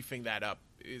 beefing that up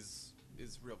is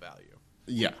real value.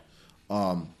 Yeah.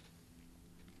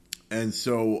 And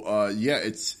so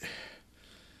it's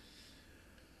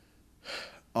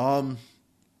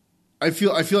I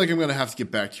feel like I'm gonna have to get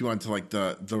back to you onto like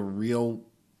the real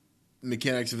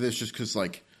mechanics of this, just because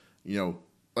like, you know,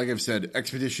 like I've said,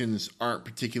 expeditions aren't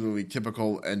particularly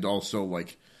typical, and also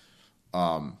like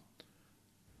I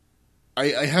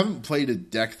haven't played a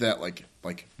deck that like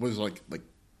was like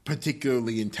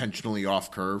particularly intentionally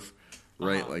off curve,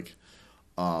 right? Like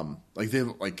they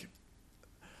like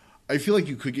I feel like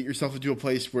you could get yourself into a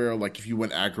place where like if you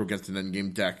went aggro against an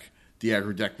endgame deck, the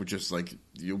aggro deck would just like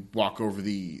you walk over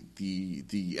the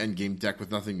endgame deck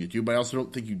with nothing to do. But I also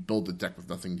don't think you'd build a deck with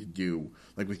nothing to do,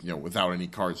 like with, you know, without any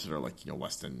cards that are like, you know,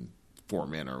 less than 4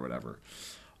 mana or whatever.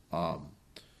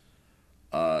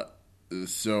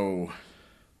 So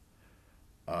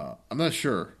I'm not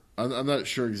sure. I'm not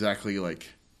sure exactly like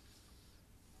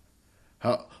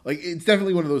how, like it's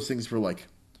definitely one of those things where like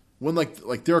when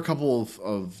like there are a couple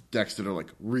of decks that are like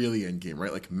really end game,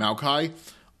 right? Like Maokai,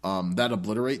 that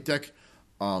Obliterate deck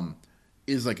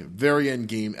is like very end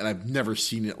game, and I've never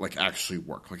seen it like actually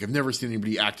work. Like I've never seen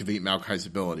anybody activate Maokai's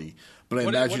ability. But I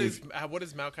imagine what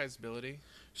is Maokai's ability?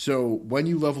 So when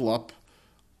you level up,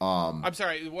 I'm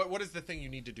sorry. What is the thing you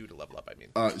need to do to level up? I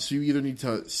mean, so you either need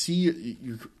to see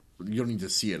you don't need to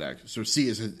see it actually. So see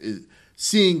is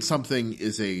seeing something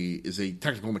is a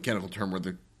technical mechanical term where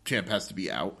the champ has to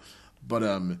be out, but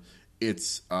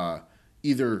it's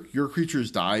either your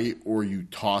creatures die or you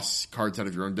toss cards out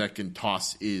of your own deck, and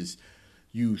toss is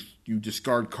you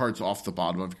discard cards off the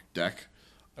bottom of your deck.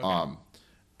 Okay.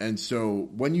 And so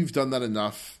when you've done that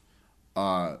enough,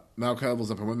 Maokai levels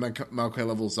up, and when Maokai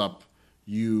levels up,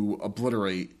 you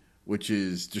obliterate, which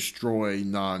is destroy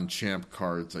non-champ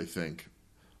cards, I think.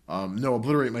 No,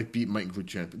 obliterate might include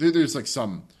champ. There's like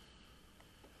some.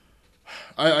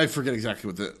 I forget exactly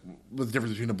what the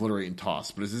difference between obliterate and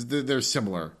toss, but they're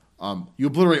similar. You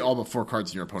obliterate all but 4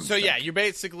 cards in your opponent's deck. Yeah, you're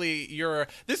basically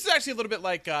this is actually a little bit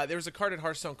like there was a card in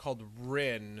Hearthstone called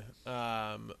Rin,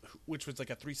 which was like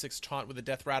a 3/6 taunt with a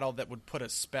death rattle that would put a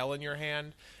spell in your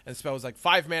hand, and the spell was like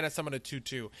 5 mana, summon a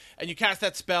 2/2, and you cast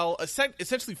that spell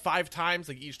essentially 5 times.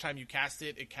 Like each time you cast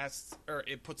it, it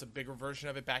puts a bigger version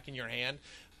of it back in your hand.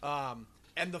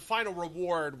 And the final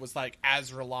reward was like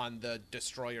Azralan the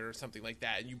Destroyer or something like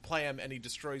that, and you play him and he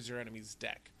destroys your enemy's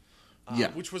deck.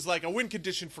 Which was like a win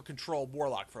condition for Control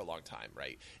Warlock for a long time,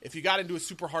 right? If you got into a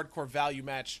super hardcore value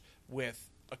match with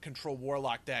a Control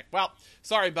Warlock deck, well,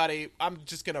 sorry, buddy, I'm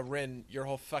just gonna Rin your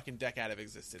whole fucking deck out of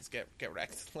existence. Get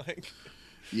wrecked. Like,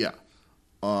 yeah,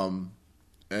 and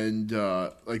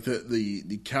like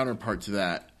the counterpart to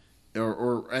that,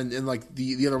 and like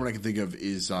the other one I can think of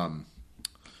is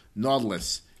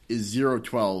Nautilus is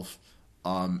 0/12.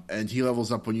 And he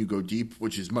levels up when you go deep,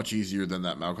 which is much easier than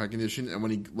that Maokai condition. And when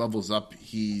he levels up,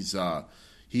 he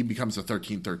he becomes a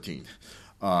 13/13.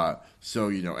 So,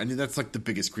 and that's like the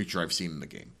biggest creature I've seen in the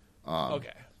game.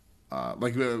 Okay.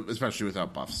 Especially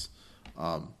without buffs.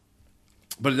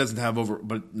 But it doesn't have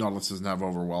but Nautilus doesn't have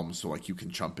overwhelm, so like you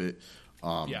can chump it.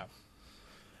 Yeah.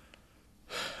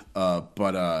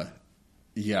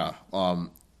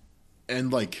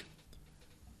 And like,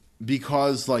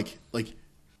 because like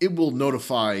it will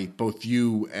notify both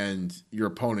you and your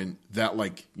opponent that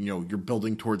like, you're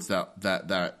building towards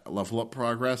that level up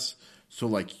progress. So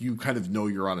like you kind of know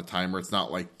you're on a timer. It's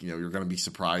not like, you're going to be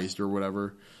surprised or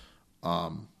whatever.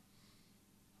 Yeah.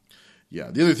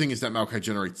 The other thing is that Maokai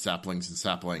generates saplings, and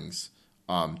saplings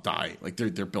die. Like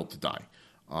they're built to die.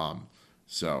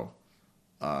 So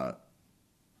like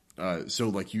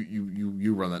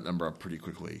you run that number up pretty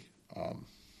quickly.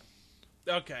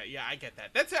 Okay, yeah, I get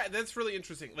that. That's really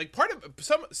interesting. Like part of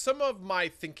some of my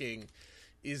thinking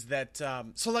is that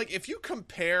so like if you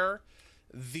compare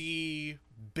the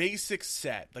basic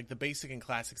set, like the basic and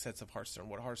classic sets of Hearthstone,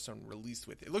 what Hearthstone released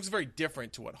with, it looks very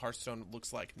different to what Hearthstone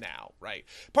looks like now, right?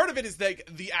 Part of it is like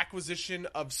the acquisition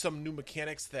of some new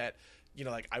mechanics that,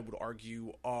 like I would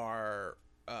argue are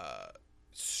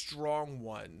strong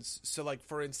ones. So like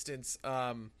for instance,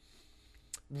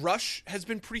 Rush has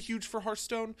been pretty huge for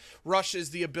Hearthstone. Rush is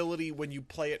the ability when you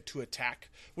play it to attack,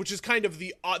 which is kind of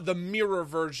the mirror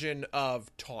version of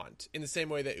Taunt, in the same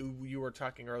way that you were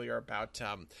talking earlier about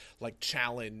like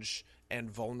Challenge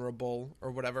and Vulnerable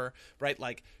or whatever, right?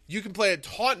 Like you can play a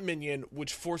Taunt minion,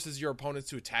 which forces your opponents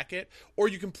to attack it, or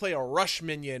you can play a Rush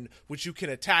minion, which you can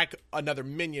attack another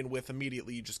minion with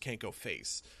immediately. You just can't go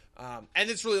face. And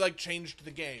it's really like changed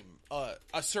the game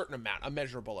a certain amount, a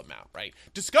measurable amount, right?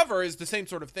 Discover is the same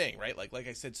sort of thing, right? Like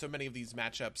I said, so many of these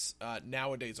matchups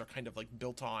nowadays are kind of like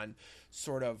built on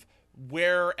sort of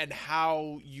where and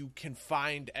how you can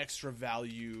find extra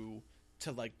value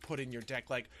to like put in your deck.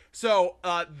 Like so,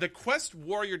 the Quest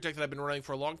Warrior deck that I've been running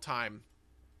for a long time,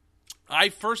 I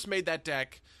first made that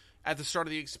deck at the start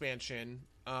of the expansion.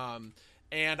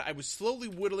 And I was slowly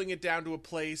whittling it down to a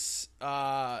place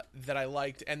that I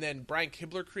liked. And then Brian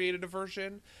Kibler created a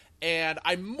version. And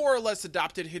I more or less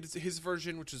adopted his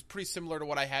version, which was pretty similar to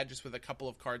what I had, just with a couple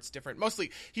of cards different.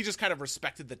 Mostly, he just kind of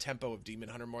respected the tempo of Demon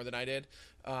Hunter more than I did.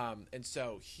 And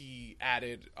so he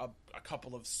added a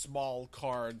couple of small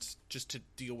cards just to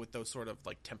deal with those sort of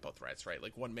like tempo threats, right?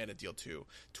 Like 1 mana deal 2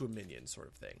 to a minion sort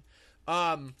of thing.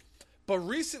 But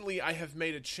recently I have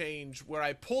made a change where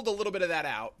I pulled a little bit of that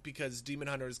out because Demon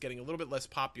Hunter is getting a little bit less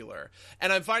popular.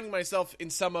 And I'm finding myself in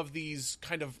some of these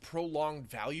kind of prolonged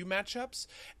value matchups.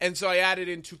 And so I added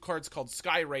in 2 cards called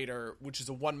Sky Raider, which is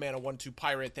a 1 mana 1/2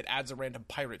 pirate that adds a random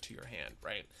pirate to your hand,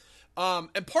 right?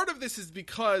 And part of this is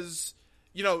because,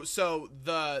 so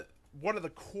one of the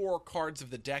core cards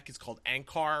of the deck is called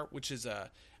Ankar, which is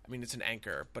it's an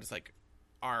anchor, but it's like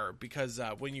R, because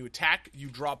when you attack, you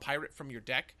draw a pirate from your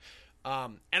deck.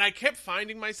 And I kept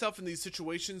finding myself in these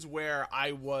situations where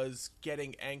I was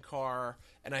getting Ankar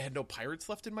and I had no pirates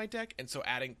left in my deck, and so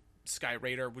adding Sky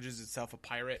Raider, which is itself a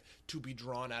pirate, to be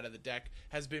drawn out of the deck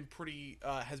has been pretty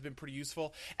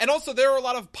useful. And also there are a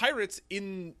lot of pirates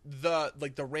in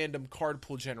the random card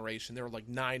pool generation. There are like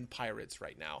 9 pirates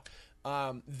right now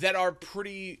that are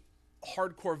pretty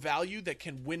hardcore value that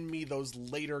can win me those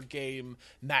later game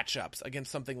matchups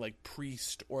against something like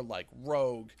Priest or like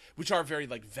Rogue, which are very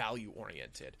like value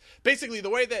oriented. Basically, the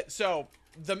way that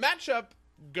the matchup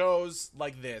goes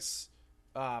like this.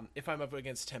 If I'm up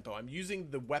against tempo, I'm using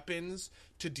the weapons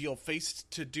to deal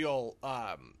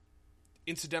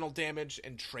incidental damage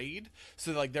and trade.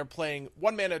 So like they're playing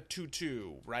 1 mana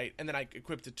 2/2, right? And then I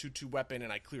equip the 2/2 weapon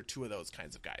and I clear 2 of those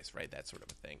kinds of guys, right? That sort of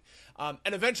a thing.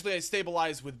 And eventually I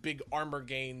stabilize with big armor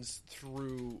gains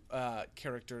through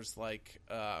characters like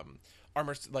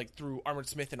through Armored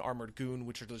Smith and Armored Goon,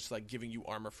 which are just like giving you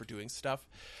armor for doing stuff.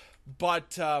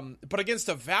 But against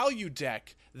a value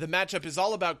deck, the matchup is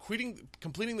all about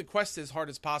completing the quest as hard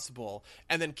as possible,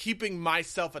 and then keeping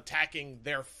myself attacking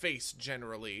their face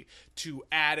generally to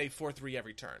add a 4/3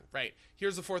 every turn. Right?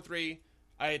 Here's a 4/3,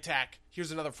 I attack. Here's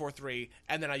another 4/3,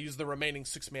 and then I use the remaining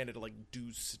 6 mana to like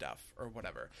do stuff or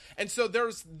whatever. And so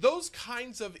there's those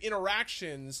kinds of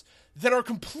interactions that are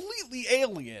completely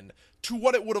alien to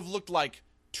what it would have looked like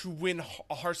to win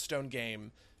a Hearthstone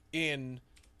game in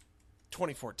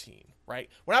 2014, right?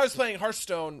 When I was playing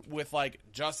Hearthstone with like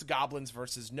just goblins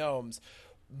versus gnomes,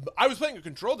 I was playing a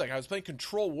control deck. I was playing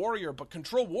Control Warrior, but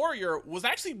Control Warrior was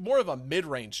actually more of a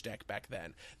mid-range deck back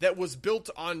then that was built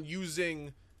on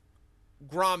using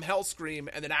Grom Hellscream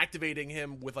and then activating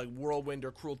him with like Whirlwind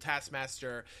or Cruel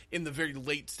Taskmaster in the very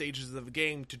late stages of the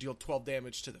game to deal 12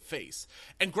 damage to the face.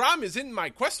 And Grom is in my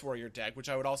Quest Warrior deck, which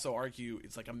I would also argue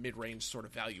is like a mid-range sort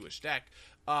of value-ish deck.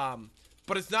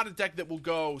 But it's not a deck that will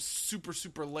go super,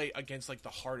 super late against like the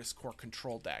hardest core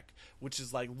control deck, which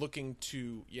is like looking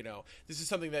to, this is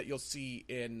something that you'll see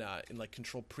in like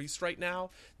Control Priest right now.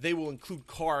 They will include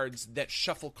cards that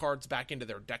shuffle cards back into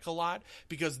their deck a lot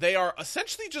because they are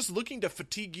essentially just looking to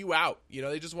fatigue you out.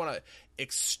 They just want to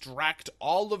extract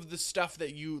all of the stuff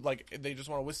that you like. They just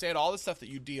want to withstand all the stuff that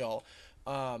you deal,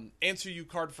 answer you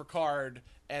card for card,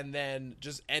 and then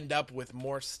just end up with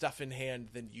more stuff in hand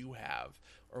than you have.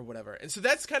 Or whatever. And so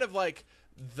that's kind of like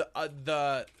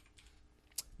the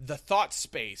thought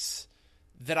space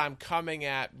that I'm coming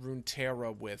at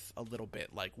Runeterra with a little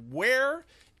bit. Like, where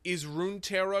is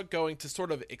Runeterra going to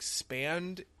sort of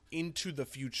expand into the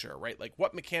future, right? Like,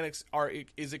 what mechanics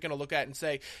is it going to look at and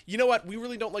say, you know what, we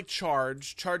really don't like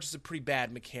Charge. Charge is a pretty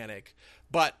bad mechanic,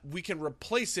 but we can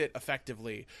replace it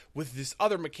effectively with this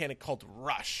other mechanic called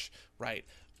Rush, right?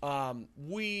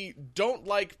 We don't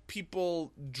like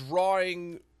people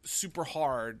drawing super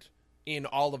hard in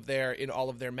all of their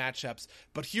matchups,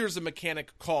 but here's a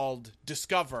mechanic called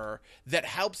Discover that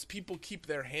helps people keep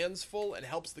their hands full and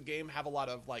helps the game have a lot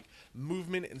of like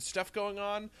movement and stuff going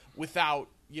on without,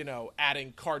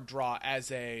 adding card draw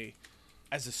as a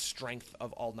strength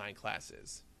of all 9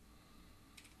 classes.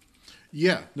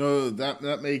 Yeah, no,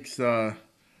 that makes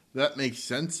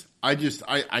sense. I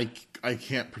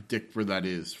can't predict where that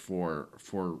is for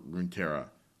Runeterra.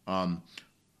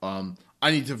 I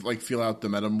need to like feel out the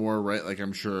meta more, right? Like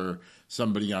I'm sure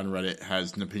somebody on Reddit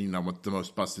has an opinion on what the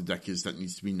most busted deck is that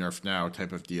needs to be nerfed now,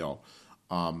 type of deal.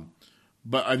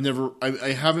 But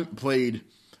I've played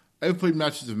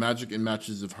matches of Magic and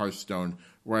matches of Hearthstone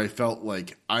where I felt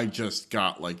like I just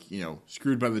got like,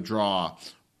 screwed by the draw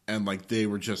and like they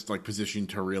were just like positioned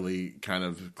to really kind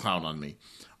of clown on me.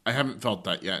 I haven't felt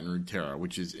that yet in Runeterra,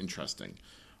 which is interesting.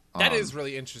 That is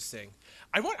really interesting.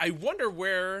 I wonder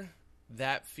where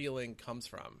that feeling comes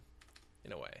from,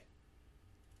 in a way.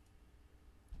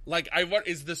 Like, what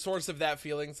is the source of that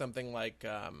feeling? Something like,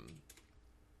 I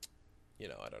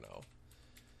don't know,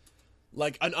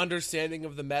 like an understanding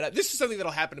of the meta. This is something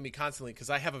that'll happen to me constantly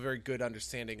because I have a very good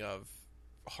understanding of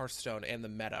Hearthstone and the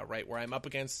meta, right? Where I'm up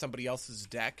against somebody else's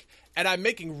deck and I'm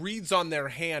making reads on their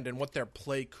hand and what their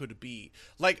play could be.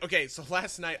 Like, okay, so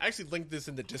last night, I actually linked this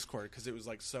in the Discord because it was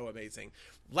like so amazing.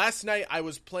 Last night I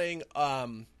was playing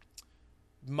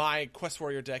my Quest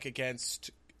Warrior deck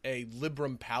against a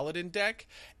Libram Paladin deck,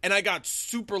 and I got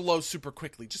super low super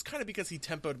quickly, just kind of because he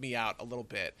tempoed me out a little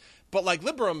bit. But like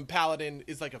Libram Paladin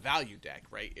is like a value deck,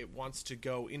 right? It wants to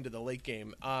go into the late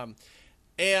game.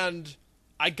 And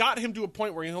I got him to a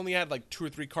point where he only had like 2 or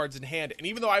 3 cards in hand, and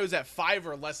even though I was at 5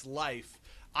 or less life,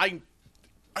 I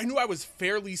knew I was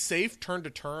fairly safe turn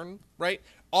to turn, right?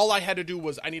 All I had to do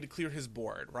was I need to clear his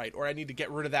board, right? Or I need to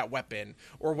get rid of that weapon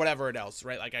or whatever else,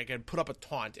 right? Like I can put up a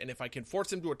taunt, and if I can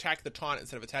force him to attack the taunt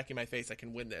instead of attacking my face, I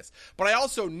can win this. But I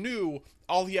also knew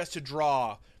all he has to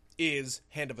draw is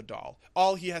Hand of Adal.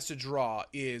 All he has to draw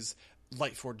is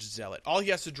Lightforged Zealot. All he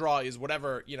has to draw is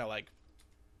whatever,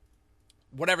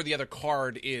 whatever the other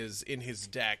card is in his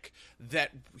deck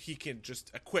that he can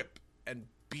just equip and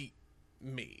beat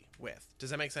me with. Does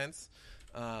that make sense?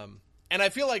 And I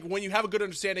feel like when you have a good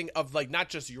understanding of like not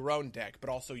just your own deck, but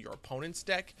also your opponent's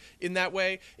deck in that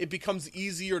way, it becomes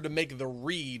easier to make the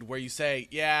read where you say,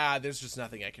 yeah, there's just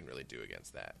nothing I can really do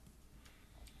against that.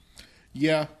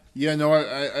 Yeah, no,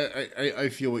 I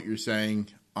feel what you're saying.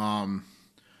 And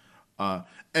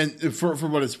for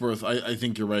what it's worth, I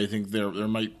think you're right. I think there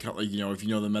might, like, if you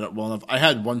know the meta well enough. I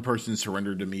had one person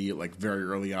surrender to me like very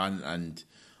early on, and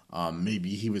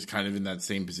maybe he was kind of in that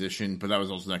same position, but that was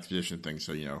also an expedition thing.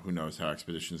 So who knows how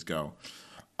expeditions go.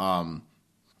 But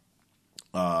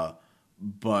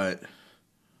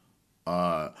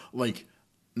like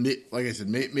I said,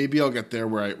 maybe I'll get there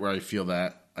where I feel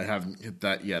that. I haven't hit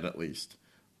that yet, at least.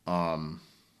 Yeah,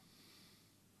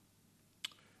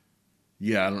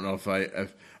 I don't know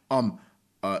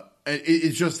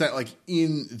it's just that, like,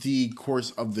 in the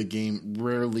course of the game,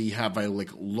 rarely have I, like,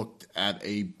 looked at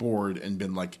a board and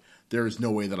been like, there is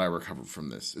no way that I recover from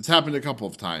this. It's happened a couple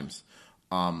of times.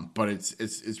 But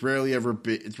it's rarely ever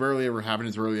happened. It's rarely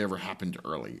ever happened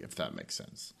early, if that makes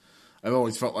sense. I've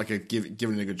always felt like I've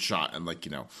given it a good shot, and like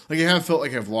I have felt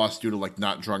like I've lost due to like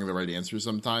not drawing the right answer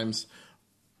sometimes.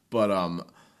 But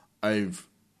I've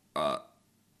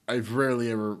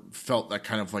rarely ever felt that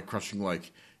kind of like crushing,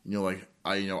 like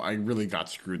I really got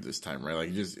screwed this time, right? Like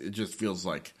it just feels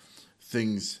like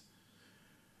things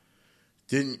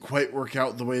didn't quite work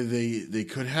out the way they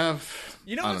could have.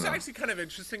 You know what's actually kind of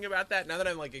interesting about that, now that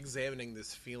I'm like examining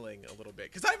this feeling a little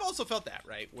bit, because I've also felt that,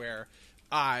 right, where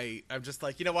I'm just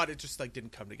like, you know what, it just like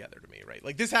didn't come together to me, right?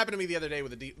 Like this happened to me the other day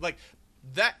with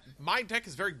that my deck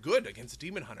is very good against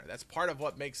Demon Hunter. That's part of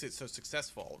what makes it so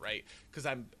successful, right? Because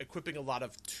I'm equipping a lot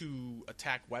of 2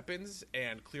 attack weapons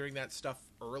and clearing that stuff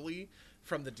early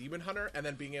from the Demon Hunter, and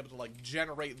then being able to like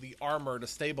generate the armor to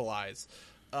stabilize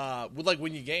would like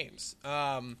win you games.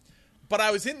 But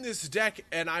I was in this deck,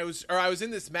 and I was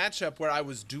in this matchup where I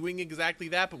was doing exactly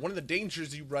that. But one of the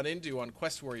dangers you run into on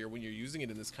Quest Warrior when you're using it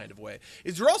in this kind of way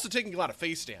is you're also taking a lot of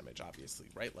face damage, obviously,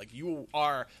 right? Like you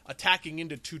are attacking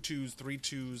into 2/2s,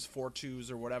 3/2s,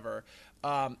 4/2s, or whatever.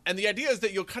 And the idea is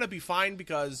that you'll kind of be fine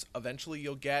because eventually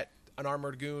you'll get an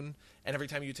armored goon, and every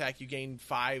time you attack, you gain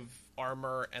 5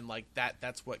 armor, and like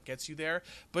that's what gets you there.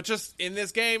 But just in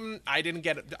this game, I didn't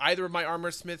get either of my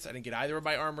armor smiths, I didn't get either of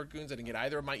my armor goons, I didn't get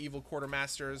either of my evil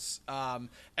quartermasters,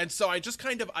 and so I just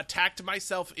kind of attacked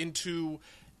myself into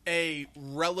a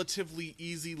relatively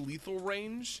easy lethal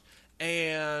range,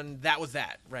 and that was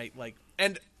that, right? Like,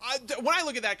 and when I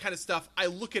look at that kind of stuff, I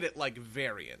look at it like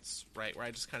variance, right, where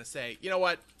I just kind of say, you know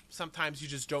what, sometimes you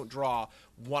just don't draw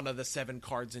one of the 7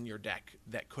 cards in your deck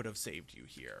that could have saved you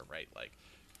here, right? Like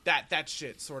that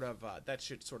shit sort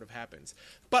of happens.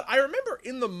 But I remember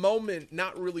in the moment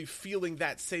not really feeling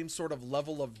that same sort of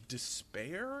level of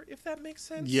despair, if that makes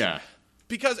sense. Yeah.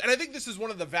 Because, and I think this is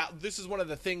one of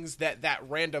the things that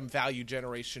random value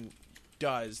generation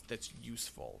does that's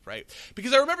useful, right?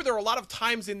 Because I remember there were a lot of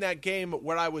times in that game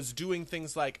where I was doing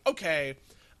things like, okay,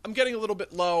 I'm getting a little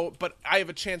bit low, but I have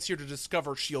a chance here to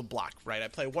discover shield block, right? I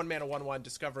play 1 mana, 1/1,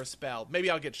 discover a spell. Maybe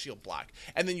I'll get shield block.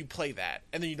 And then you play that,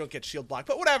 and then you don't get shield block.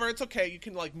 But whatever, it's okay. You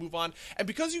can, like, move on. And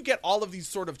because you get all of these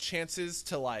sort of chances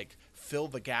to, like, fill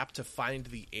the gap to find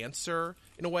the answer,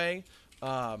 in a way,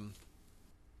 I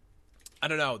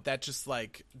don't know. That just,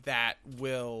 like, that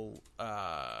will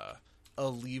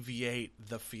alleviate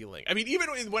the feeling. I mean, even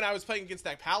when I was playing against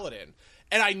that Paladin,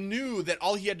 and I knew that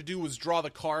all he had to do was draw the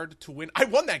card to win, I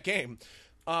won that game.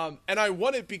 And I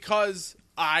won it because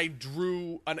I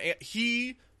drew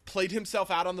he played himself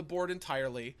out on the board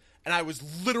entirely, and I was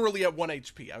literally at 1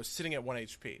 HP. I was sitting at 1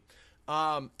 HP.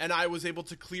 And I was able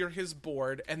to clear his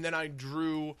board, and then I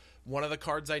drew one of the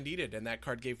cards I needed, and that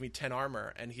card gave me 10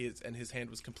 armor, and his hand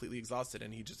was completely exhausted,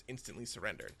 and he just instantly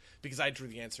surrendered because I drew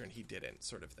the answer and he didn't,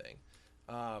 sort of thing.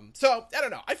 So I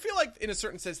don't know. I feel like in a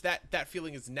certain sense that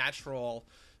feeling is natural.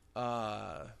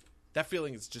 That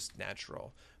feeling is just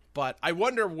natural, but I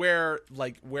wonder where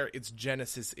its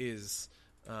genesis is,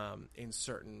 in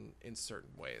certain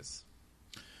ways.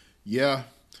 Yeah.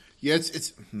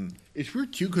 It's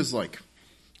weird too, because like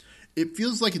it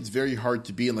feels like it's very hard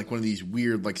to be in like one of these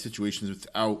weird like situations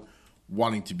without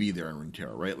wanting to be there in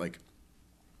Runeterra, right? Like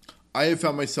I have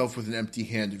found myself with an empty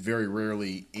hand very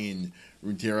rarely in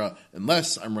Runeterra,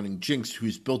 unless I'm running Jinx,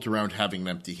 who's built around having an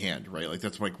empty hand, right? Like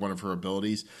that's like one of her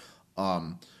abilities.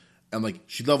 And like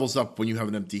she levels up when you have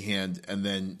an empty hand, and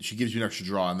then she gives you an extra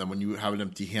draw, and then when you have an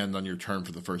empty hand on your turn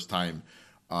for the first time,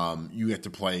 you get to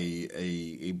play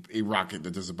a rocket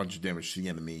that does a bunch of damage to the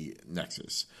enemy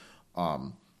Nexus.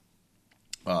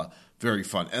 Very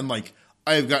fun. And like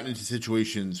I have gotten into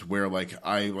situations where like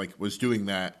I like was doing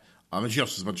that, and she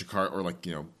also has a bunch of cards, or like,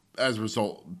 you know, as a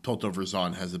result, Piltover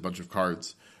Zahn has a bunch of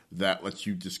cards that lets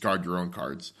you discard your own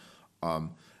cards.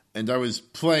 And I was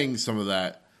playing some of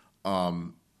that,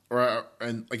 and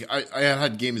like I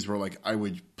had games where like I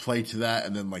would play to that,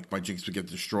 and then like my Jinx would get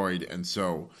destroyed, and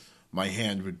so my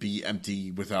hand would be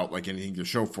empty without like anything to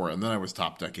show for it, and then I was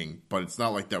top decking. But it's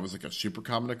not like that was like a super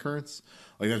common occurrence.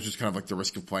 Like that's just kind of like the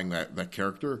risk of playing that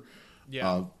character.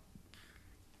 Yeah.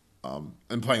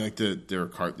 And playing like their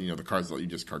card, you know, the cards that let you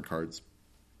discard cards.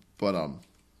 But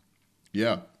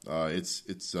yeah, it's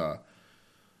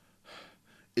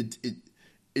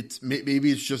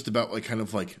maybe it's just about like kind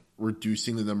of like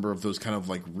reducing the number of those kind of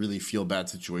like really feel bad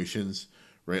situations,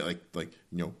 right? Like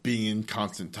you know, being in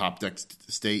constant top deck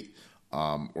state,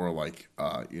 or like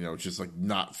you know, just like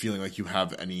not feeling like you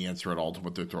have any answer at all to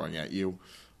what they're throwing at you.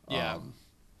 Yeah.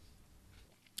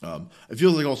 It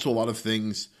feels like also a lot of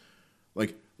things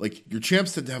like your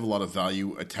champs tend to have a lot of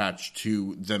value attached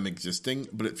to them existing,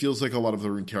 but it feels like a lot of the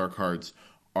Runeterra cards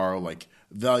are like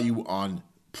value on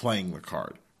playing the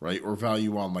card, right? Or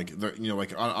value on like the, you know,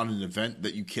 like on an event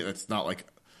that you can't, that's not like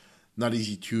not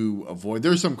easy to avoid.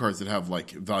 There are some cards that have like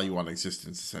value on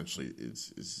existence, essentially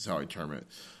is how I term it.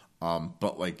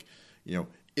 But like, you know,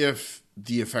 if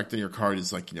the effect on your card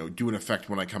is like, you know, do an effect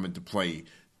when I come into play,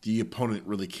 the opponent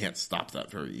really can't stop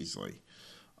that very easily.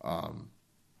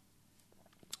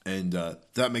 and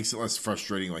that makes it less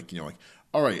frustrating. Like, like,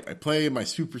 all right, I play my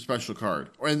super special card,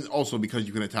 and also because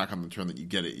you can attack on the turn that you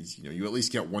get it, is, you at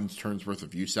least get one turn's worth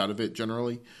of use out of it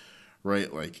generally,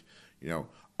 right? Like,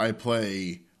 I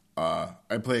play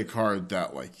a card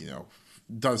that, like,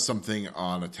 does something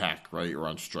on attack, right, or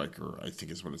on striker, I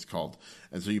think is what it's called.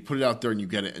 And so you put it out there and you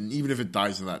get it, and even if it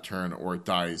dies on that turn, or it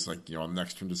dies, like, on the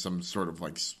next turn to some sort of,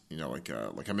 like, like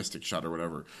a mystic shot or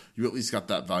whatever, you at least got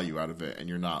that value out of it, and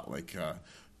you're not, like,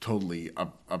 totally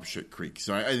up shit creek.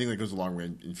 So I think that goes a long way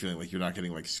in feeling like you're not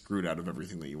getting, like, screwed out of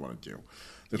everything that you want to do.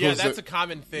 Yeah, that's a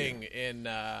common thing in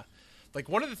like,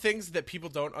 one of the things that people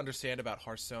don't understand about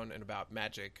Hearthstone and about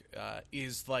Magic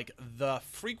is, like, the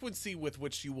frequency with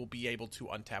which you will be able to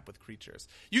untap with creatures.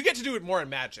 You get to do it more in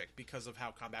Magic because of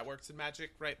how combat works in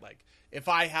Magic, right? Like, if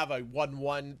I have a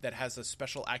 1/1 that has a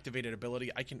special activated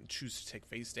ability, I can choose to take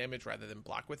face damage rather than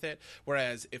block with it.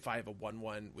 Whereas if I have a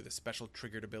 1/1 with a special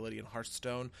triggered ability in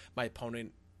Hearthstone, my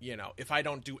opponent, if I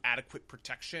don't do adequate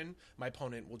protection, my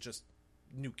opponent will just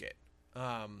nuke it.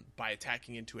 By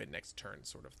attacking into it next turn,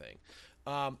 sort of thing.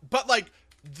 But, like,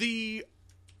 the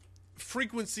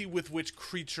frequency with which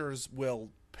creatures will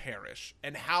perish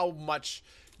and how much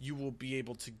you will be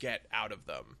able to get out of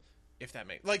them, if that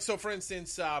makes... Like, so, for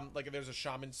instance, like, there's a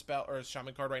shaman spell, or a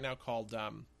shaman card right now called...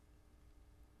 God,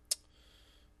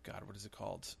 what is it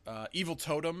called? Evil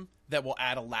Totem, that will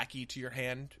add a lackey to your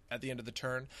hand at the end of the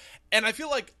turn. And I feel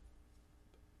like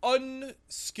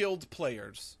unskilled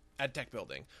players at deck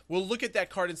building will look at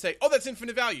that card and say, oh, that's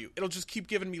infinite value. It'll just keep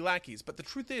giving me lackeys. But the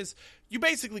truth is, you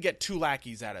basically get 2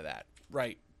 lackeys out of that,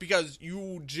 right? Because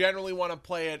you generally want to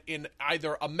play it in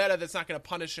either a meta that's not going to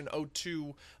punish an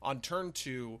O2 on turn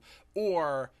 2,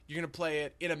 or you're going to play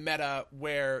it in a meta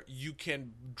where you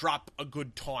can drop a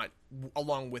good taunt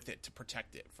along with it to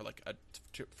protect it for, like,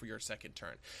 for your second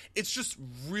turn. It's just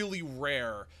really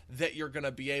rare that you're going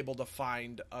to be able to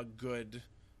find a good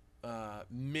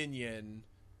minion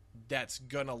that's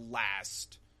gonna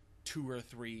last 2 or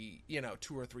 3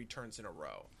 turns in a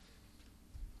row.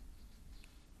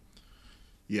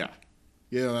 Yeah,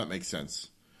 that makes sense.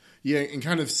 Yeah, and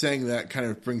kind of saying that kind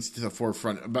of brings to the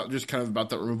forefront about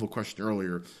that removal question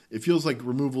earlier. It feels like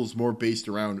removal is more based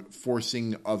around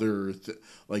forcing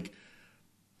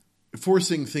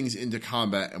forcing things into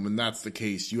combat, and when that's the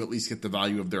case, you at least get the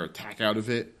value of their attack out of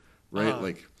it, right?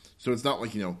 Like, so it's not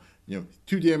like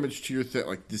 2 damage to your thing.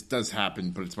 Like, this does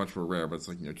happen, but it's much more rare. But it's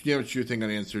like, 2 damage to your thing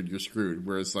unanswered, you're screwed.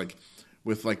 Whereas, like,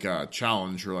 with, like, a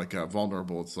challenge or, like, a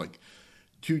vulnerable, it's like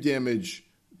 2 damage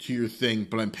to your thing,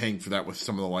 but I'm paying for that with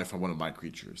some of the life on one of my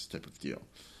creatures type of deal.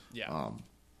 Yeah.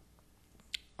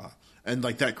 And,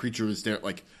 like, that creature is there.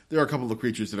 Like, there are a couple of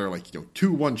creatures that are, like,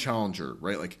 2/1 challenger,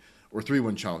 right? Like, or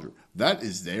 3/1 challenger. That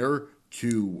is there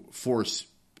to force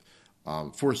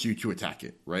you to attack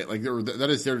it, right? Like, that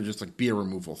is there to just, like, be a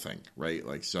removal thing, right?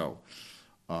 Like, so,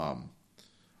 like,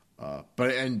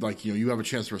 you have a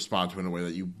chance to respond to it in a way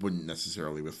that you wouldn't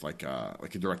necessarily with, like a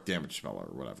direct damage spell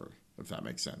or whatever, if that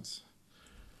makes sense.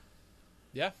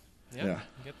 Yeah, I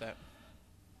get that.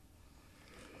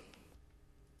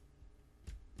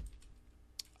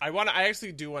 I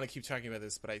actually do want to keep talking about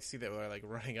this, but I see that we're, like,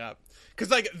 running up. Because,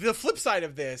 like, the flip side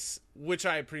of this, which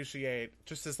I appreciate,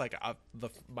 just as, like,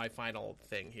 my final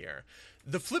thing here.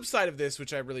 The flip side of this,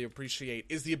 which I really appreciate,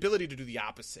 is the ability to do the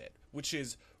opposite, which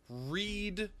is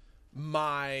read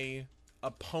my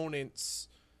opponent's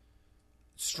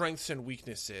strengths and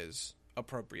weaknesses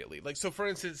appropriately. Like, so, for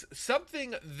instance,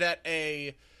 something that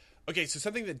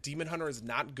Demon Hunter is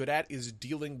not good at is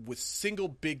dealing with single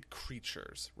big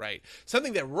creatures, right?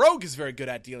 Something that Rogue is very good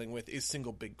at dealing with is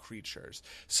single big creatures.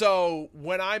 So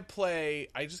when I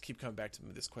just keep coming back to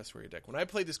this Quest Warrior deck. When I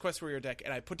play this Quest Warrior deck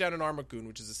and I put down an Armor Goon,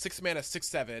 which is a 6 mana,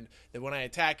 6/7, that when I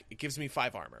attack, it gives me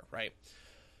 5 armor, right?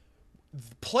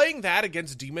 Playing that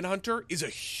against Demon Hunter is a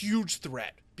huge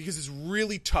threat because it's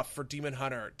really tough for Demon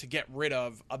Hunter to get rid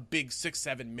of a big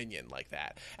 6/7 minion like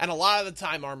that. And a lot of the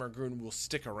time, Armor Goon will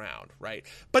stick around, right?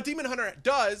 But Demon Hunter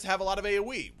does have a lot of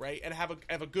AoE, right? And have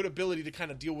a good ability to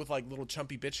kind of deal with, like, little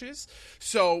chumpy bitches.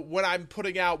 So when I'm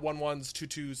putting out 1/1s,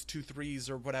 2/2s, 2/3s,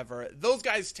 or whatever, those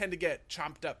guys tend to get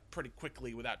chomped up pretty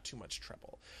quickly without too much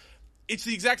trouble. It's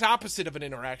the exact opposite of an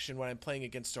interaction when I'm playing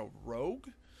against a Rogue.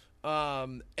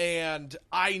 And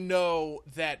I know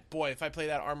that, boy, if I play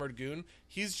that Armored Goon,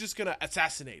 he's just gonna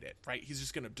assassinate it, right? He's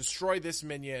just gonna destroy this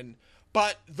minion.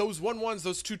 But those 1/1s,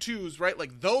 those 2/2s, right?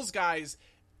 Like, those guys,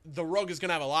 the Rogue is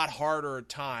gonna have a lot harder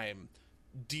time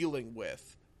dealing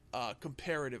with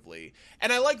comparatively.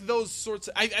 And I like those sorts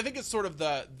I think it's sort of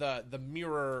the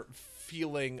mirror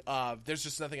feeling of there's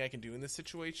just nothing I can do in this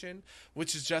situation,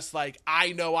 which is just like,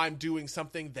 I know I'm doing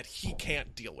something that he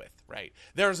can't deal with, right?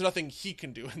 There's nothing he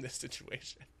can do in this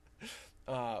situation.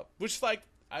 Which like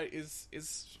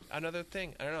is another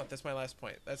thing. I don't know. That's my last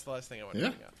point. That's the last thing I want to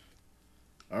bring up.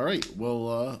 All right.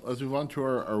 Well, let's move on to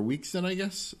our weeks then, I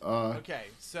guess. Okay.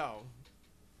 So,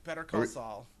 Better Call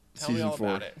Saul. Tell me Season all 4.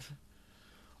 about it.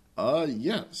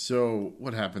 Yeah. So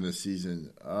what happened this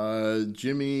season?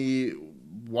 Jimmy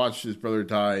watched his brother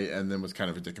die and then was kind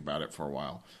of a dick about it for a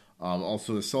while.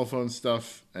 Also the cell phone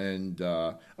stuff and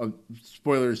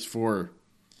spoilers for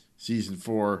Season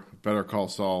 4, Better Call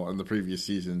Saul, and the previce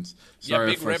seasons.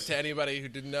 Sorry, big rip to anybody who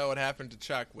didn't know what happened to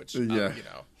Chuck, which, you know,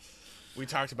 we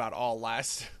talked about all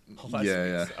last week. What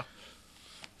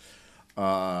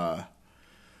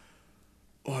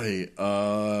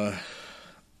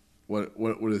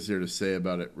is there to say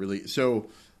about it, really? So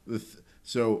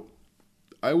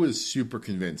I was super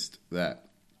convinced that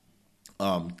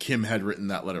Kim had written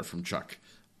that letter from Chuck.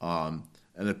 And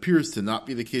it appears to not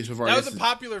be the case with our... That was a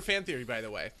popular fan theory, by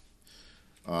the way.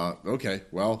 Okay,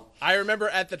 well... I remember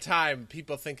at the time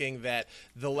people thinking that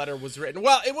the letter was written...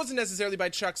 Well, it wasn't necessarily by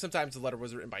Chuck. Sometimes the letter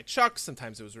was written by Chuck.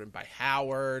 Sometimes it was written by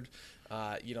Howard.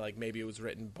 Like maybe it was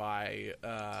written by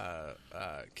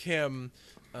Kim.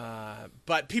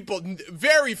 But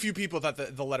very few people thought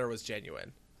that the letter was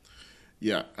genuine.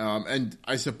 Yeah, and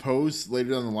I suppose later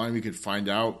down the line we could find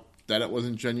out that it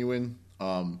wasn't genuine.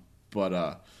 But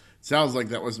it sounds like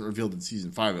that wasn't revealed in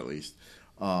Season 5 at least.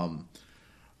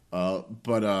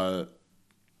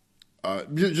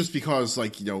 Just because,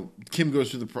 like, you know, Kim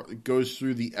goes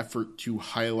through the effort to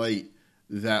highlight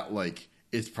that, like,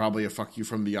 it's probably a fuck you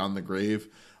from beyond the grave,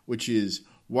 which is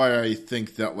why I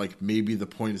think that, like, maybe the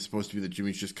point is supposed to be that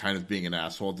Jimmy's just kind of being an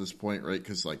asshole at this point, right?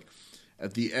 Because, like,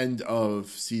 at the end of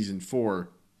Season 4,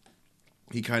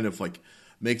 he kind of, like,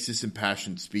 makes this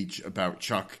impassioned speech about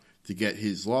Chuck to get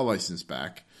his law license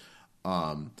back.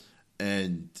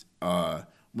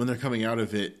 When they're coming out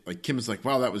of it, like, Kim's like,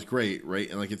 wow, that was great, right?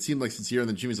 And, like, it seemed like sincere, and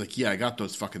then Jimmy's like, yeah, I got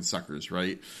those fucking suckers,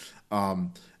 right?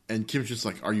 And Kim's just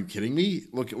like, are you kidding me?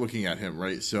 Looking at him,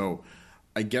 right? So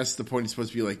I guess the point is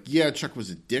supposed to be like, yeah, Chuck was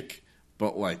a dick,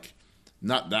 but, like,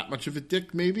 not that much of a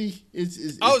dick, maybe?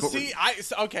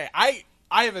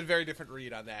 I have a very different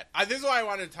read on that. This is why I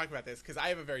wanted to talk about this, because I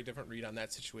have a very different read on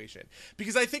that situation.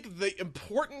 Because I think the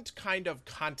important kind of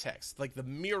context, like the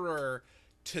mirror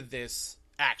to this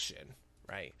action,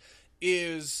 right,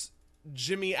 is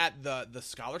Jimmy at the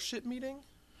scholarship meeting,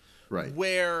 right,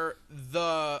 where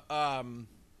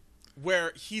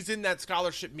where he's in that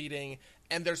scholarship meeting,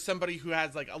 and there's somebody who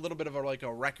has like a little bit of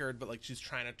a record, but like she's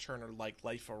trying to turn her like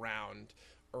life around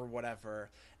or whatever.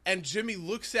 And Jimmy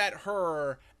looks at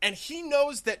her, and he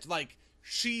knows that like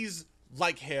she's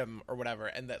like him or whatever,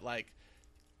 and that like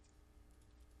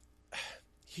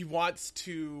he wants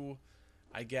to,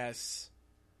 I guess,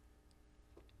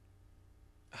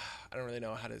 I don't really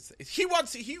know how to say it. He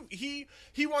wants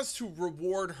to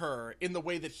reward her in the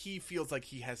way that he feels like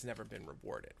he has never been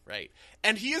rewarded, right?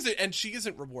 And she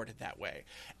isn't rewarded that way.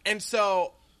 And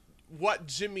so what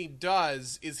Jimmy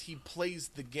does is he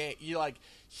plays the game.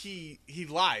 He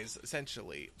lies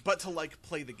essentially, but to like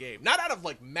play the game, not out of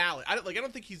like malice. I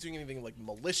don't think he's doing anything like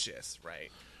malicious, right?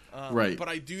 Right. But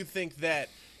I do think that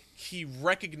he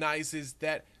recognizes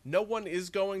that no one is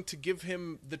going to give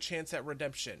him the chance at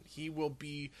redemption. He will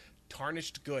be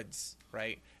tarnished goods,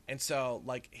 right? And so,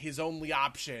 like, his only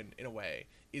option, in a way,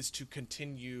 is to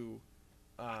continue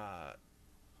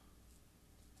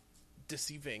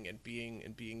deceiving and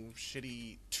being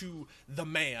shitty to the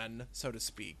man, so to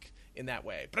speak, in that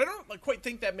way. But I don't quite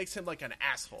think that makes him like an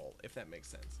asshole, if that makes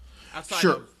sense. Outside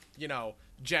of,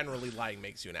 generally lying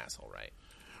makes you an asshole, right?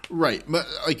 Right. But,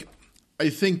 like, I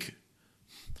think,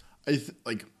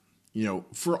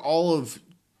 for all of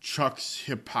Chuck's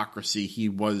hypocrisy, he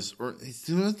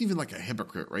wasn't even like a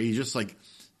hypocrite, right? He just like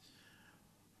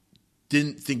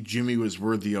didn't think Jimmy was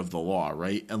worthy of the law,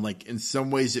 right? And like in some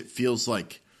ways, it feels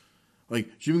like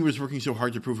Jimmy was working so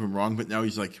hard to prove him wrong, but now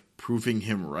he's like proving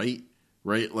him right?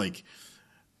 That's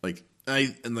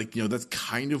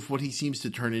kind of what he seems to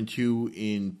turn into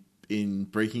in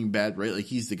Breaking Bad, right? Like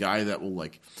he's the guy that will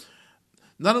like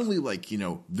not only like,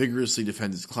 vigorously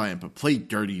defend his client, but play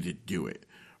dirty to do it,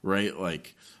 right?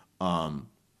 Like, I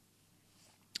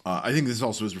think this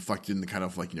also is reflected in the kind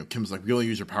of like, Kim's like, we only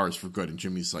use our powers for good. And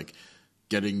Jimmy's like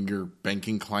getting your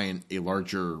banking client a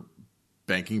larger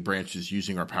banking branch is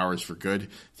using our powers for good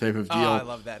type of deal. Oh, I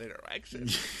love that interaction.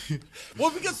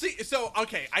 Well, because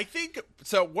I think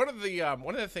so. One of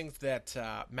the things that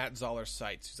Matt Zoller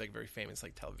cites, who's like a very famous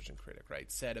like television critic,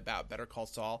 right, said about Better Call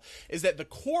Saul is that the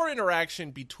core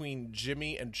interaction between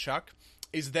Jimmy and Chuck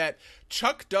is that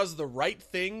Chuck does the right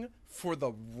thing for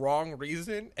the wrong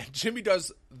reason, and Jimmy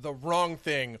does the wrong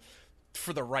thing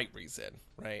for the right reason,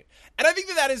 right? And I think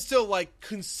that is still like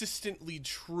consistently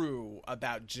true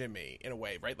about Jimmy in a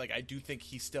way, right? Like I do think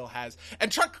he still has, and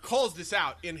Chuck calls this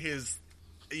out in his,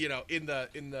 in the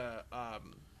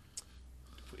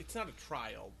it's not a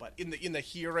trial, but in the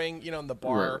hearing, in the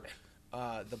bar,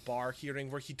 right. The bar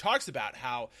hearing where he talks about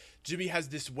how Jimmy has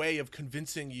this way of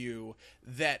convincing you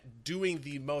that doing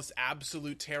the most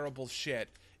absolute terrible shit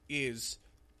is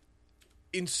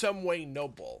in some way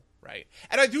noble. Right.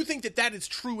 And I do think that is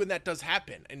true and that does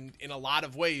happen. And in a lot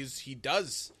of ways, he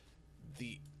does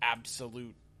the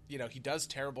absolute, he does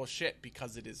terrible shit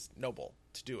because it is noble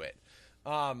to do it.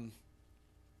 But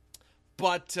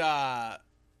I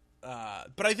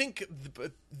think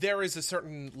there is a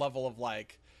certain level of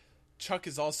like, Chuck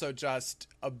is also just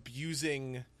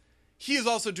abusing. He is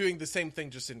also doing the same thing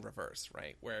just in reverse.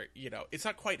 Right. Where, it's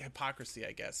not quite hypocrisy,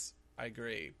 I guess. I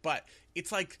agree. But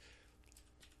it's like,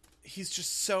 he's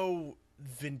just so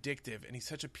vindictive and he's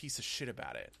such a piece of shit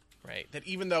about it, right? That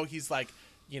even though he's like,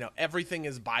 everything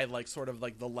is by like sort of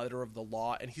like the letter of the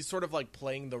law and he's sort of like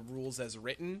playing the rules as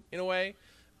written in a way.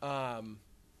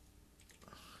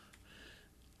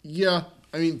 Yeah.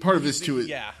 I mean, part of this too is...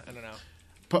 Yeah, I don't know.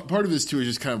 Part of this too is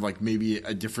just kind of like maybe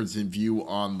a difference in view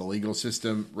on the legal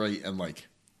system, right? And like,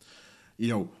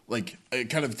 like a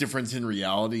kind of difference in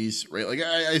realities, right? Like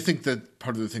I think that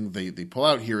part of the thing they pull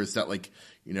out here is that like,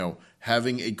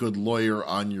 having a good lawyer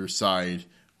on your side,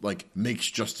 like makes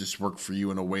justice work for you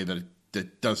in a way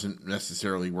that doesn't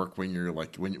necessarily work when you're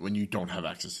like, when you don't have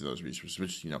access to those resources,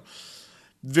 which,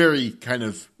 very kind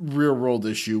of real world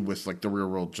issue with like the real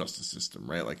world justice system,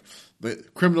 right? Like the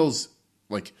criminals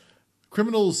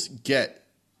get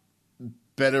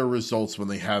better results when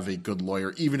they have a good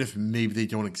lawyer, even if maybe they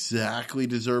don't exactly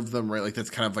deserve them, right? Like that's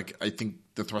kind of like, I think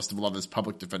the thrust of a lot of this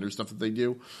public defender stuff that they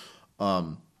do.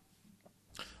 I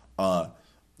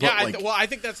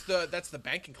think that's the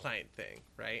banking client thing,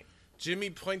 right? Jimmy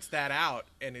points that out,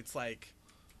 and it's like,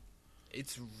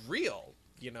 it's real,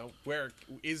 Where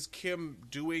is Kim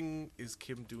doing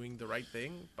the right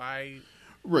thing by?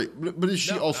 Right, but is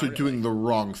she also doing the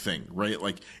wrong thing, right?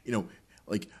 Like,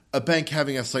 like a bank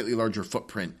having a slightly larger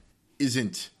footprint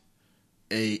isn't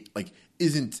a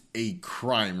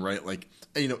crime, right? Like,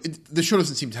 the show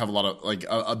doesn't seem to have a lot of like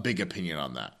a big opinion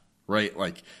on that, right?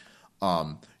 Like,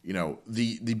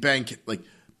 the bank, like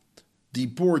the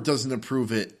board doesn't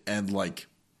approve it, and like,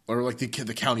 or like the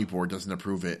county board doesn't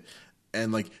approve it,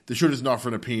 and like the show doesn't offer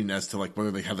an opinion as to like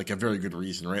whether they had like a very good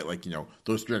reason, right? Like,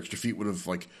 those 3 extra feet would have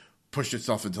like pushed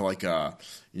itself into like an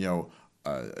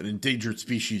endangered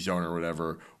species zone or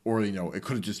whatever, or it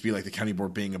could have just be like the county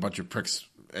board being a bunch of pricks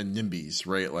and NIMBYs,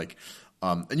 right? Like,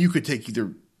 and you could take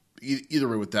either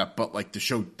way with that, but like the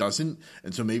show doesn't,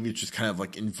 and so maybe it's just kind of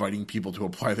like inviting people to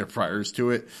apply their priors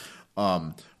to it.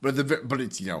 But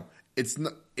it's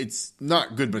it's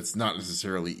not good, but it's not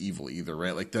necessarily evil either,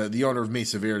 right? Like the owner of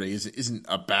Mesa Verde isn't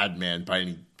a bad man by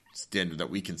any standard that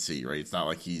we can see, right? It's not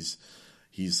like he's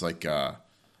like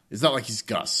it's not like he's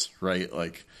Gus, right?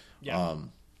 Like, yeah.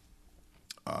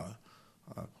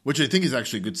 Which I think is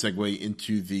actually a good segue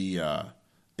into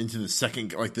the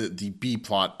second, like the B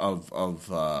plot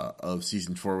of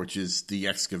season 4, which is the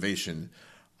excavation,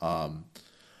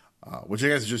 which I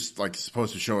guess is just like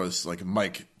supposed to show us like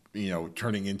Mike,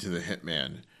 turning into the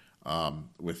hitman,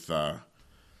 with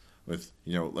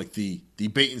like the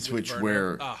bait and switch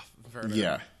where,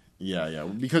 yeah,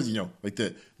 because like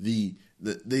the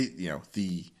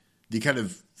kind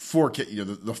of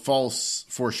the false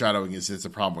foreshadowing is it's a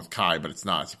problem with Kai, but it's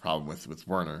not. It's a problem with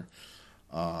Werner.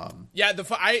 I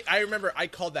remember I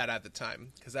called that at the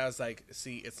time because I was like,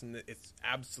 see, it's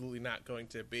absolutely not going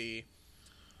to be,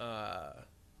 it's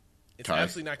Kai.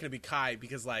 absolutely not going to be Kai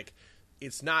because like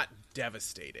it's not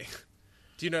devastating.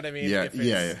 Do you know what I mean? Yeah,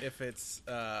 If it's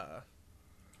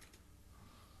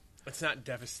it's not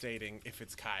devastating if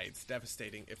it's Kai. It's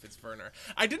devastating if it's Werner.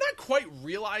 I did not quite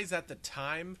realize at the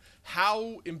time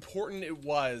how important it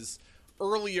was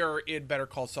earlier in Better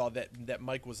Call Saul that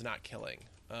Mike was not killing.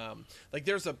 Like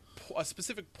there's a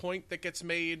specific point that gets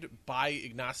made by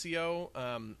Ignacio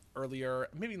earlier,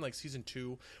 maybe in like season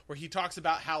 2, where he talks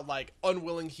about how like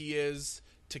unwilling he is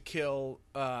to kill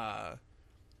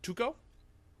Tuco,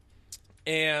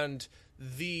 and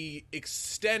the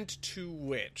extent to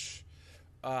which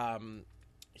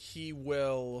he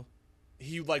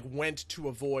like went to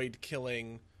avoid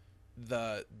killing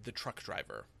the truck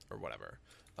driver or whatever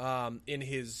in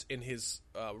his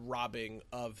robbing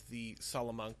of the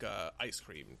Salamanca ice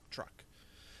cream truck.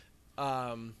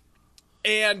 And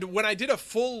when I did a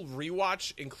full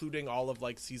rewatch, including all of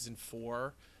like season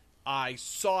 4, I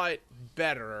saw it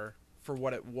better for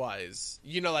what it was.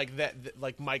 You know, like that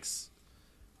like Mike's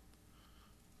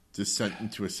descent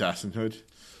into assassinhood.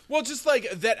 Well, just like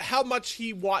that, how much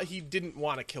he didn't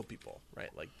want to kill people, right?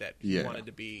 Like that he wanted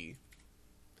to be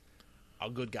a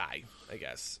good guy, I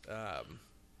guess.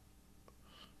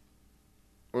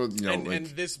 Well, you know, and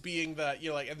this being the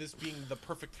this being the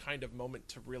perfect kind of moment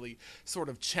to really sort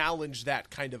of challenge that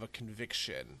kind of a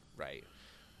conviction, right?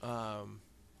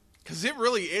 Because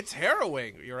it's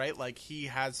harrowing, right? Like he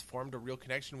has formed a real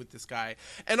connection with this guy,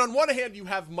 and on one hand, you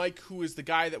have Mike, who is the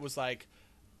guy that was like,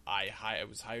 I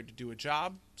was hired to do a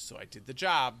job, so I did the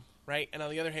job, right? And on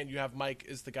the other hand, you have Mike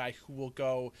is the guy who will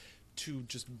go to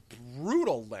just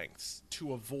brutal lengths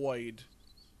to avoid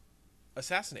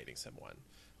assassinating someone,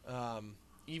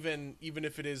 even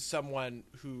if it is someone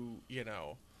who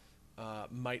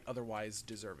might otherwise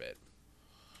deserve it.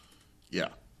 Yeah.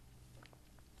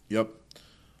 Yep.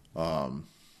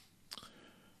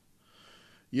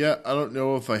 Yeah, I don't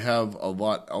know if I have a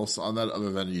lot else on that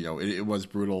other than, it was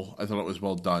brutal. I thought it was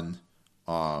well done.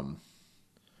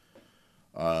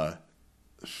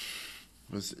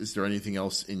 Is there anything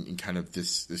else in kind of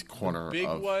this corner?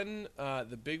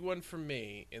 The big one for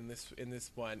me in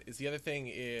this one is the other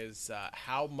thing is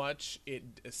how much it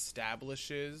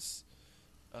establishes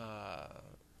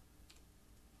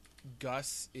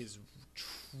Gus is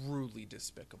truly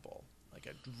despicable, like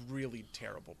a really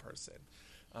terrible person.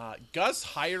 Gus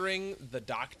hiring the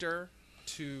doctor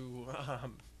to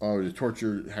to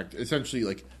torture Hector, essentially,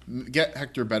 like get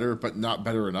Hector better, but not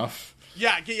better enough.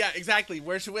 Yeah, exactly.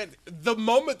 Where she went, the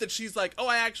moment that she's like, "Oh,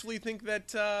 I actually think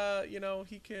that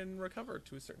he can recover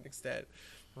to a certain extent,"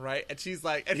 right? And she's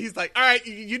like, and he's like, "All right,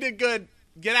 you did good.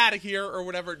 Get out of here," or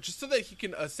whatever, just so that he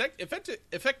can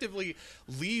effectively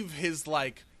leave his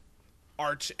like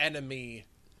arch enemy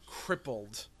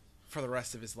crippled for the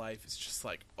rest of his life. It's just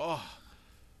like, oh.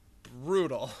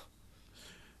 Brutal.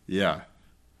 Yeah.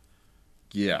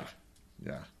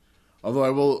 Although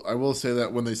I will say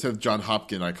that when they said John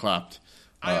Hopkins, I clapped.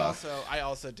 I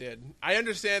also did. I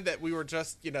understand that we were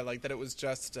just that it was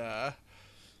just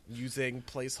using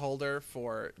placeholder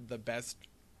for the best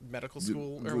medical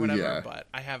school or whatever. Yeah. But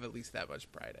I have at least that much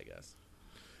pride, I guess.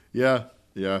 Yeah.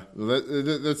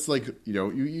 That's like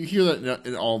you hear that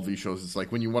in all of these shows. It's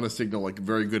like when you want to signal like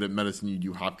very good at medicine, you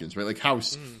do Hopkins, right? Like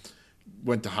House.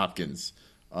 Went to Hopkins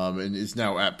and is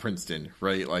now at Princeton,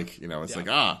 right? Like, it's like,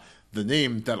 the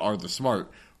name that are the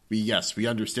smart, we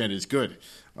understand is good.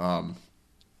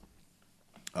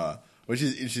 Which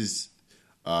is just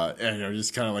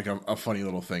kind of like a funny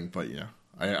little thing, but,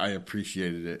 I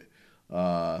appreciated it.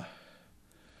 Yeah.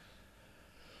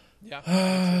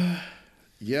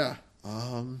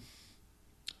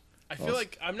 I feel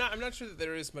like I'm not sure that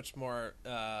there is much more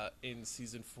in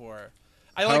season 4.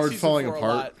 I Howard like season falling 4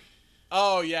 apart. a lot.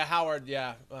 Oh yeah, Howard.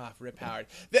 Yeah, rip Howard.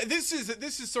 This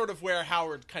is sort of where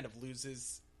Howard kind of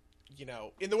loses,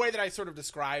 in the way that I sort of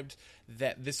described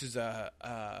that this is a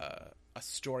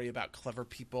story about clever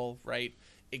people, right?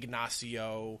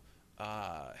 Ignacio,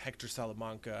 Hector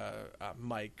Salamanca,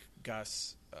 Mike,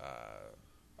 Gus,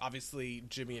 obviously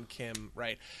Jimmy and Kim,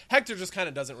 right? Hector just kind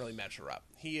of doesn't really measure up.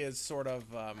 He is sort of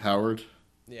Howard.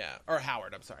 Yeah, or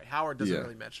Howard. I'm sorry, Howard doesn't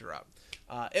really measure up.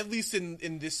 At least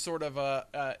in this sort of a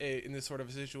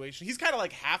situation, he's kind of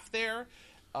like half there,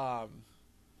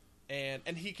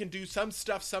 and he can do some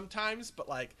stuff sometimes. But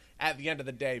like at the end of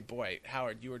the day, boy,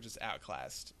 Howard, you were just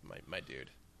outclassed, my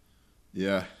dude.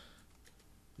 Yeah.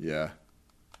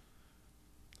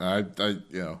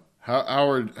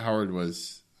 Howard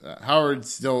was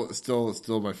Howard's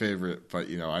still my favorite, but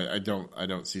I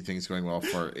don't see things going well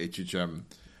for HHM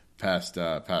past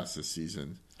this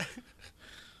season.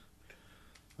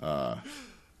 Yeah.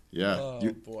 Oh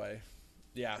boy.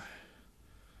 Yeah.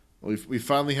 We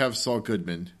finally have Saul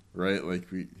Goodman, right? Like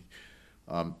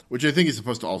which I think is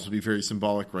supposed to also be very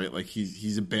symbolic, right? Like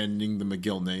he's abandoning the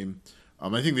McGill name.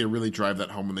 I think they really drive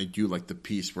that home when they do like the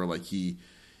piece where like he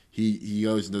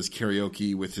goes and does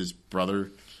karaoke with his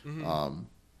brother. Mm-hmm.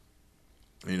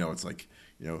 It's like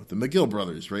the McGill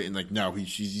brothers, right? And like now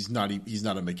he's not a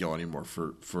McGill anymore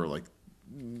for like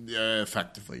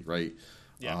effectively, right?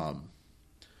 Yeah.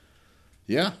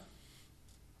 Yeah.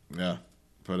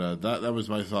 But that was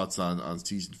my thoughts on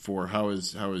season 4. How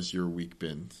has your week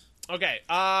been? Okay.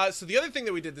 So the other thing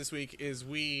that we did this week is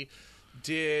we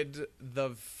did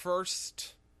the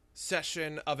first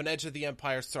session of an Edge of the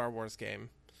Empire Star Wars game.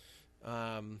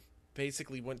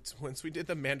 Basically, once we did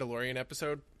the Mandalorian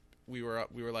episode, we were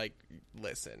like,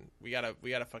 listen, we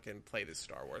gotta fucking play this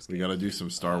Star Wars game. We gotta do some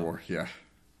Star Wars, yeah.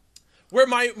 Where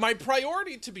my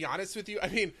priority, to be honest with you, I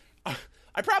mean,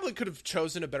 I probably could have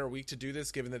chosen a better week to do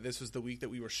this, given that this was the week that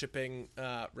we were shipping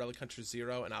Relic Hunter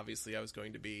Zero, and obviously I was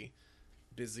going to be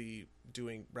busy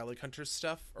doing Relic Hunter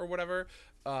stuff or whatever.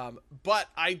 But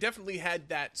I definitely had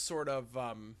that sort of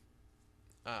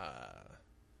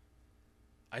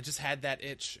I just had that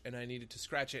itch and I needed to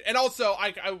scratch it. And also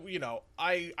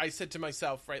I said to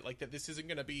myself, right, like, that this isn't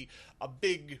going to be a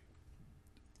big,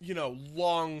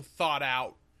 long thought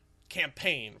out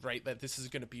campaign, right? That this is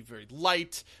going to be very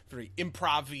light, very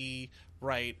improv-y,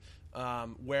 right?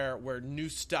 Where new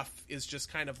stuff is just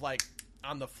kind of like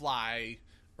on the fly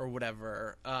or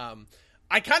whatever.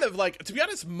 I kind of, like, to be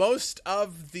honest, most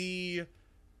of the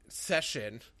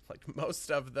session, like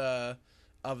most of the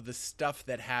stuff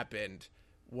that happened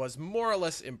was more or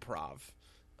less improv.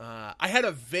 I had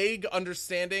a vague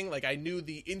understanding, like I knew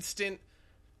the instant,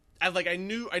 I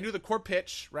knew the core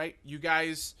pitch, right? You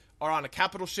guys are on a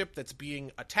capital ship that's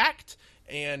being attacked,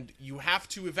 and you have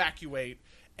to evacuate,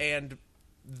 and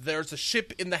there's a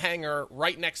ship in the hangar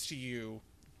right next to you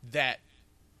that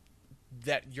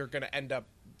you're going to end up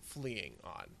fleeing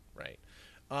on, right?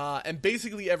 And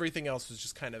basically everything else was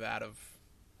just kind of out of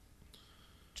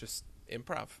just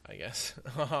improv, I guess.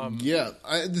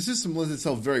 The system lends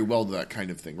itself very well to that kind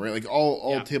of thing, right? Like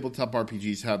all tabletop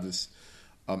RPGs have this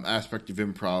aspect of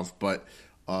improv, but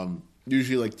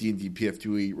usually, like D&D,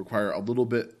 PF2E require a little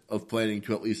bit of planning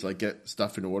to at least like get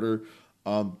stuff in order.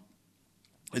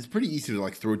 It's pretty easy to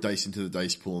like throw dice into the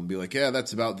dice pool and be like, yeah,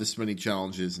 that's about this many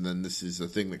challenges, and then this is a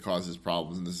thing that causes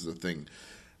problems, and this is a thing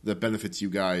that benefits you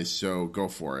guys, so go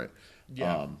for it.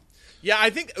 I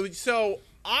think so.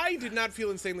 I did not feel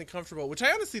insanely comfortable, which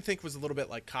I honestly think was a little bit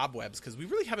like Cobwebs, because we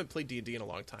really haven't played D&D in a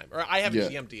long time, or I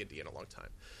haven't GM'd D&D in a long time.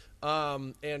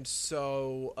 And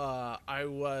so I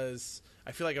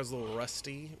feel like I was a little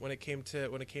rusty when it came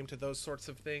to those sorts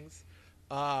of things.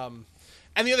 And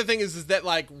the other thing is that,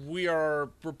 like, we're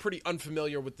pretty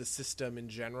unfamiliar with the system in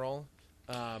general,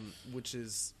 which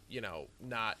is,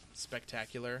 not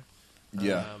spectacular.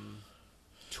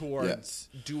 Towards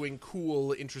doing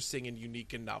cool, interesting, and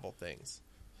unique and novel things.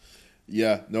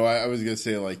 Yeah, no, I was gonna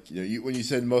say, like, when you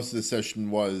said most of the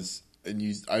session was, and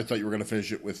I thought you were gonna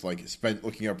finish it with like spent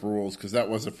looking up rules, because that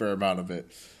was a fair amount of it.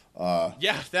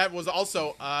 That was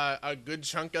also a good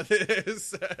chunk of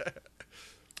this.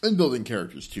 And building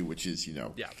characters too, which is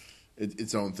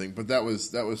its own thing. But that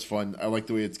was fun. I like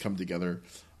the way it's come together.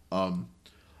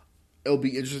 It'll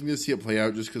be interesting to see it play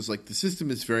out, just because like the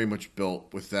system is very much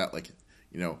built with that, like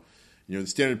the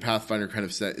standard Pathfinder kind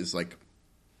of set is like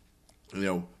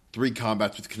 3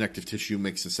 combats with connective tissue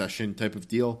makes a session type of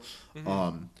deal.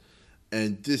 Mm-hmm.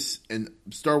 And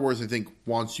Star Wars, I think,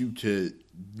 wants you to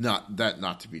not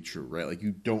to be true, right? Like,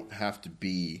 you don't have to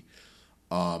be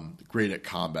great at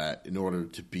combat in order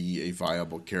to be a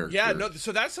viable character. Yeah, no.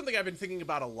 So that's something I've been thinking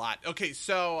about a lot. Okay,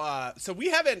 so we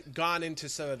haven't gone into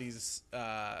some of these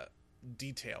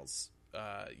details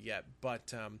yet,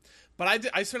 but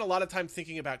I spent a lot of time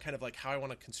thinking about kind of like how I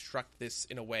want to construct this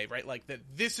in a way, right? Like, that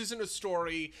this isn't a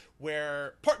story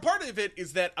where part of it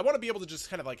is that I want to be able to just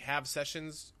kind of like have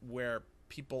sessions where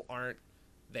people aren't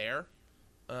there,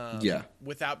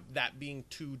 without that being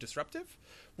too disruptive,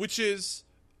 which is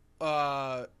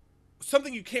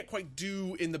something you can't quite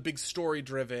do in the big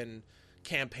story-driven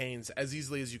campaigns as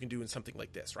easily as you can do in something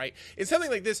like this, right? In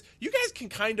something like this, you guys can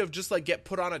kind of just like get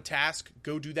put on a task,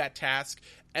 go do that task,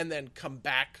 and then come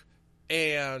back,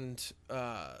 and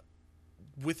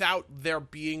without there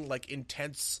being like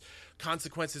intense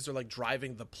consequences or like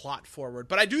driving the plot forward.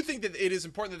 But I do think that it is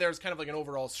important that there's kind of like an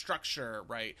overall structure,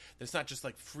 right? That's not just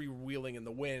like freewheeling in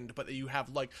the wind, but that you have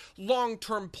like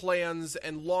long-term plans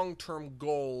and long-term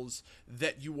goals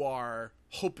that you are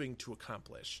hoping to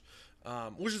accomplish.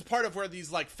 Which is part of where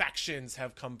these like factions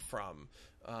have come from.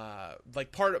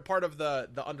 Like part of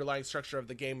the underlying structure of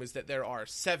the game is that there are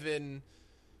 7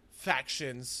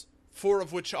 factions, 4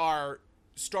 of which are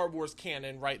Star Wars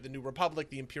canon, right? The New Republic,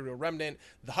 the Imperial Remnant,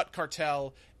 the Hutt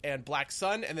Cartel, and Black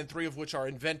Sun, and then 3 of which are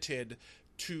invented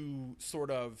to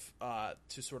sort of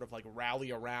like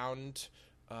rally around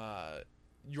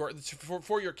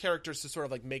for your characters to sort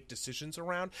of like make decisions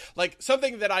around. Like,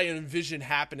 something that I envision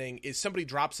happening is somebody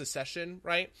drops a session,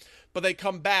 right? But they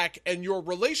come back and your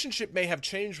relationship may have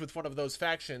changed with one of those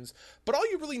factions, but all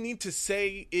you really need to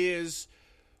say is,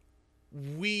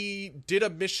 we did a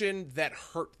mission that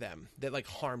hurt them, that like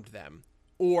harmed them,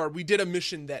 or we did a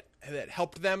mission that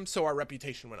helped them, so our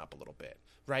reputation went up a little bit,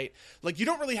 right? Like, you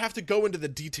don't really have to go into the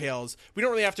details. We don't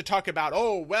really have to talk about,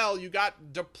 oh, well, you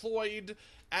got deployed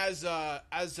as a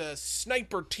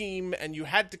sniper team and you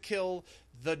had to kill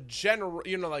the general,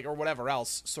 you know, like, or whatever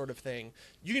else sort of thing.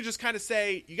 You can just kind of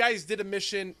say, you guys did a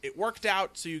mission, it worked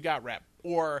out, so you got rep.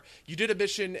 Or you did a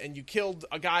mission and you killed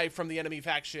a guy from the enemy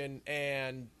faction,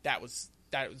 and that was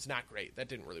not great. That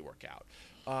didn't really work out.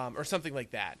 Or something like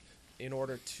that, in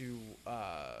order to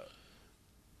kind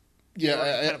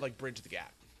of like bridge the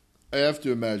gap. I have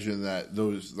to imagine that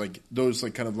those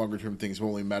kind of longer term things will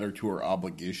only matter to our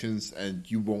obligations, and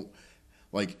you won't,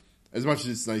 like, as much as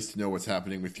it's nice to know what's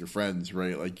happening with your friends,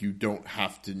 right? Like, you don't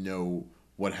have to know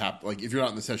what happened. Like, if you're not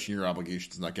in the session, your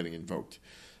obligation's not getting invoked.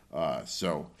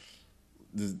 So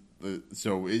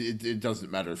it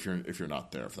doesn't matter if you're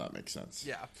not there, if that makes sense.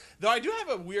 Yeah. Though I do have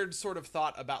a weird sort of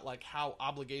thought about, like, how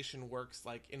obligation works,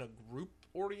 like, in a group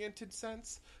oriented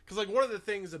sense, because, like, one of the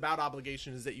things about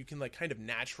obligation is that you can, like, kind of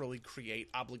naturally create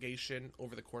obligation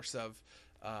over the course of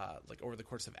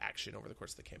action, over the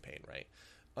course of the campaign, right?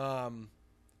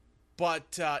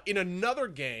 But in another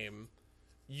game,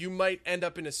 you might end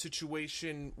up in a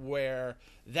situation where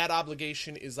that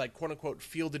obligation is, like, quote unquote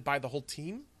fielded by the whole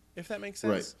team, if that makes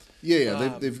sense. Right.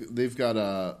 Yeah. They've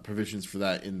got provisions for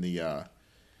that in the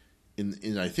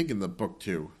in I think in the book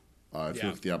too. If you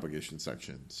look at the obligation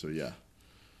section. So yeah.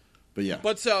 But yeah.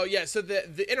 But so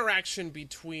the interaction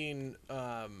between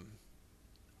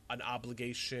an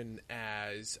obligation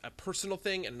as a personal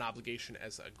thing and an obligation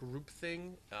as a group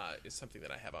thing is something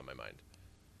that I have on my mind.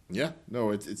 Yeah,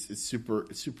 no, it's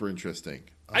super interesting.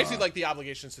 I actually like the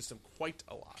obligation system quite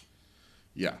a lot.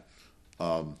 Yeah,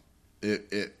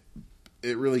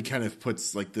 it really kind of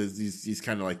puts, like, these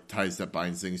kind of, like, ties that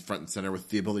binds things front and center with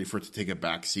the ability for it to take a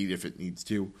back seat if it needs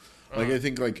to. Like, I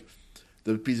think, like,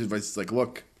 the piece of advice is, like,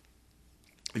 look,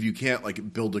 if you can't,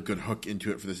 like, build a good hook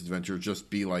into it for this adventure, just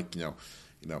be like, you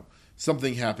know,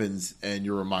 something happens and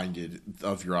you're reminded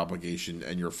of your obligation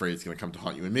and you're afraid it's going to come to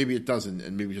haunt you, and maybe it doesn't,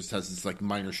 and maybe it just has this, like,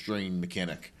 minor strain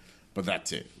mechanic, but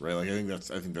that's it, right? Like, I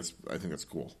think that's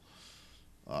cool.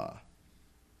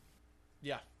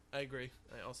 Yeah, I agree.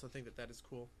 I also think that is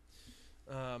cool.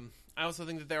 I also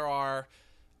think that there are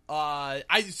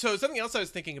so something else I was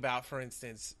thinking about, for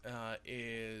instance,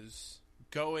 is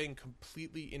going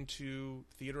completely into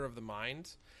theater of the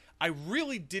mind. I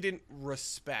really didn't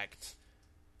respect.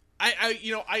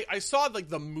 I saw, like,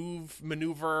 the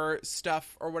maneuver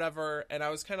stuff or whatever, and I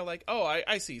was kind of like, oh,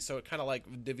 I see. So it kind of, like,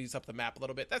 divvies up the map a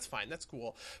little bit. That's fine. That's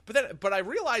cool. But I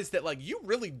realized that, like, you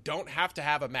really don't have to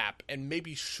have a map, and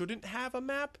maybe shouldn't have a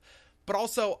map. But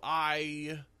also,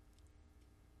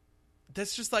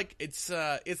 that's just, like,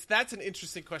 that's an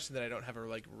interesting question that I don't have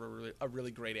a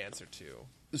really great answer to.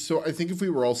 So I think if we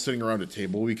were all sitting around a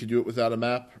table, we could do it without a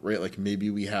map, right? Like, maybe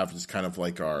we have just kind of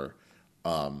like our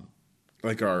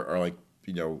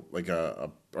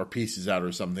pieces out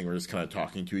or something. We're just kind of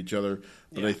talking to each other.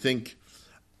 But yeah. I think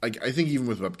even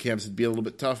with webcams it'd be a little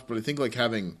bit tough. But I think, like,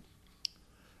 having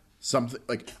something,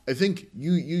 like, I think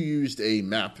you used a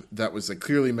map that was, like,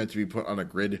 clearly meant to be put on a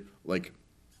grid. Like,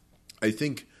 I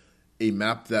think a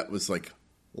map that was, like,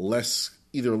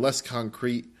 either less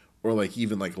concrete or, like,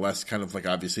 even, like, less kind of, like,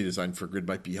 obviously designed for grid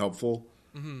might be helpful,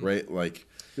 right? Like,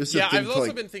 I've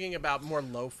also been thinking about more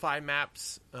lo-fi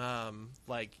maps,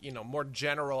 like, you know, more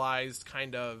generalized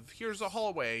kind of, here's a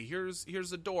hallway, here's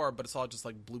a door, but it's all just,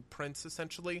 like, blueprints,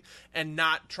 essentially, and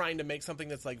not trying to make something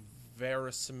that's, like,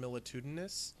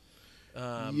 verisimilitudinous.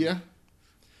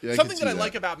 Yeah, something that I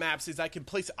like about maps is I can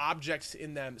place objects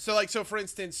in them. So for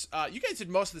instance, you guys did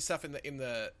most of the stuff in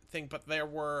the thing, but there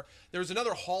was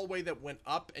another hallway that went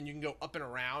up, and you can go up and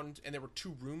around, and there were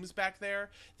 2 rooms back there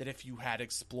that if you had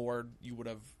explored, you would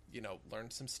have, you know,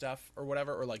 learned some stuff or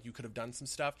whatever, or, like, you could have done some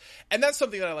stuff. And that's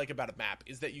something that I like about a map,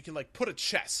 is that you can, like, put a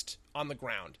chest on the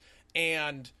ground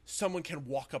and someone can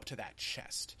walk up to that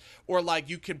chest, or, like,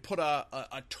 you can put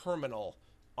a terminal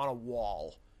on a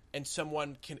wall and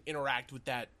someone can interact with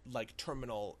that, like,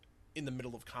 terminal in the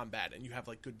middle of combat, and you have,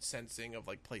 like, good sensing of,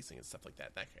 like, placing and stuff like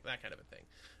that kind of a thing.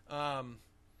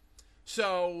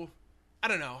 So I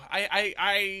don't know.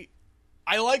 I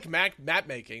like map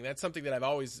making. That's something that I've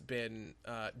always been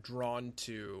drawn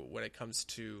to when it comes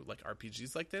to, like,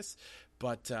 RPGs like this.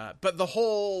 But the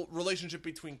whole relationship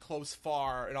between close,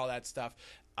 far, and all that stuff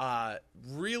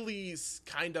really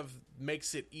kind of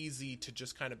makes it easy to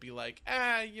just kind of be like,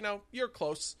 you know, you're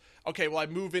close. Okay, well, I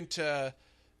move into,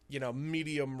 you know,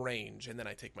 medium range, and then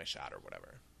I take my shot or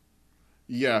whatever.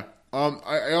 Yeah.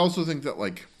 I also think that,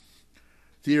 like,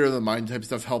 theater of the mind type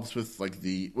stuff helps with like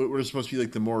what are supposed to be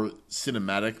like the more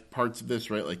cinematic parts of this,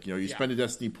 right? Like, you spend a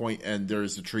destiny point and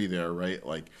there's a tree there, right?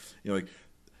 Like, in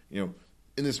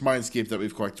this mindscape that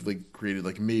we've collectively created,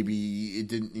 like maybe it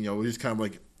didn't, it was just kind of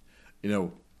like,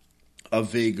 a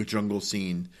vague jungle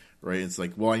scene, right? It's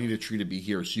like, well, I need a tree to be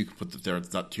here, so you can put it there.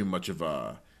 It's not too much of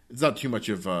an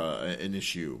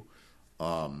issue.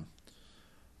 I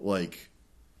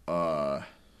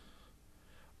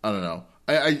don't know.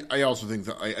 I also think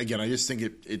that I just think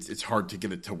it's hard to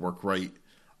get it to work right.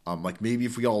 Like maybe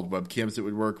if we all had webcams it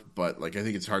would work, but like I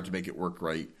think it's hard to make it work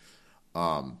right.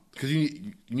 Because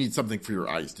you need something for your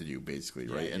eyes to do, basically,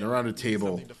 right? Yeah, and around a table,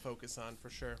 something to focus on for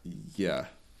sure. Yeah.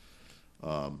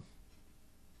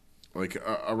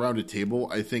 Around a table,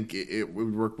 I think it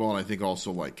would work well, and I think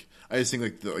also I just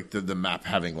think the map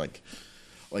having like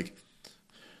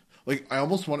I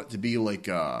almost want it to be those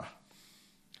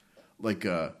like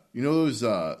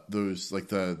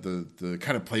the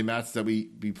kind of play mats that we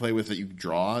play with that you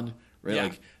draw on, right?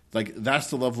 Yeah. Like that's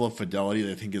the level of fidelity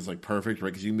that I think is like perfect, right?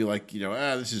 Because you can be like,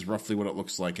 this is roughly what it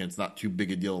looks like, and it's not too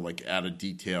big a deal to like add a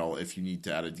detail if you need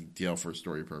to add a detail for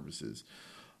story purposes.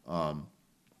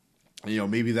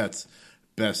 Maybe that's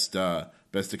best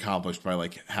accomplished by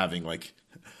like having like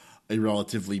a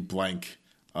relatively blank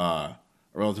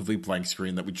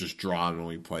screen that we just draw on when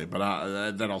we play.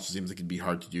 But that also seems like it'd be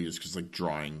hard to do just because like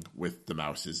drawing with the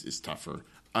mouse is tougher.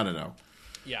 I don't know.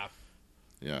 Yeah.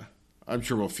 Yeah. I'm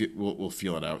sure we'll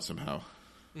feel it out somehow.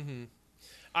 Mm-hmm.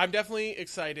 I'm definitely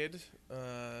excited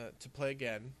to play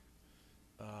again.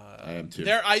 I am too.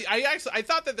 I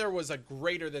thought that there was a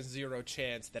greater than zero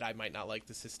chance that I might not like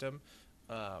the system.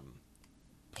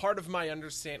 Part of my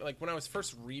understanding, like when I was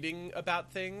first reading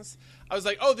about things, I was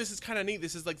like, "Oh, this is kind of neat.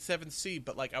 This is like 7th.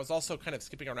 But like, I was also kind of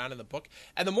skipping around in the book,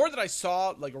 and the more that I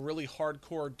saw like a really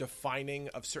hardcore defining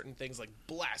of certain things, like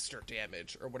blaster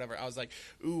damage or whatever, I was like,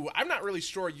 "Ooh, I'm not really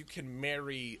sure you can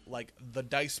marry like the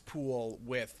dice pool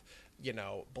with,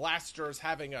 blasters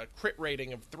having a crit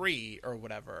rating of 3 or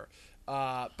whatever."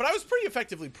 But I was pretty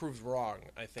effectively proved wrong,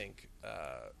 I think,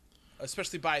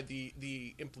 especially by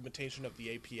the implementation of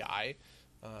the API.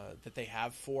 That they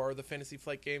have for the Fantasy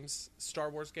Flight Games Star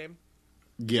Wars game.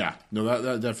 Yeah, no,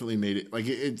 that definitely made it like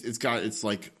it's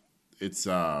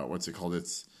what's it called?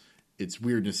 It's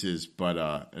weirdnesses, but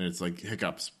and it's like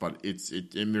hiccups, but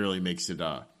it merely makes it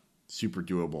super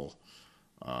doable.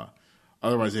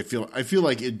 Otherwise, I feel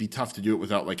like it'd be tough to do it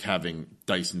without like having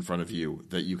dice in front of you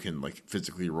that you can like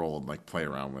physically roll and like play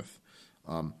around with.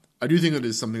 I do think that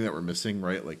is something that we're missing,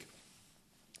 right? Like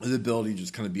the ability to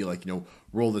just kind of be like,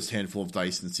 roll this handful of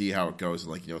dice and see how it goes,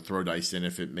 and like, throw dice in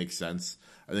if it makes sense,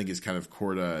 I think is kind of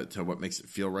core to what makes it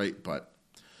feel right. But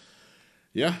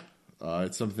yeah,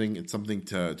 it's something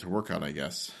to work on, I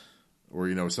guess,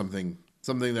 or something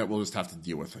that we'll just have to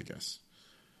deal with, I guess.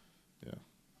 Yeah,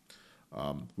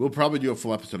 we'll probably do a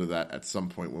full episode of that at some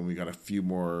point when we got a few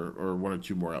more, or one or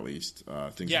two more at least.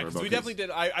 Things. Yeah, because we definitely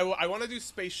did. I want to do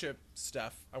spaceship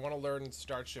stuff. I want to learn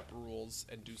Starship rules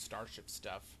and do Starship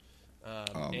stuff.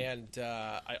 And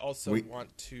I also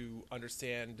want to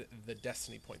understand the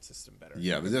Destiny point system better.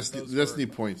 Yeah, the Destiny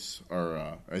points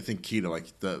are, I think, key to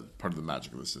like the part of the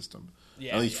magic of the system.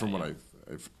 Yeah, at least from what I've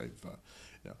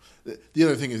The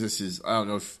other thing is I don't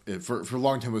know if for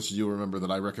long time listeners you'll remember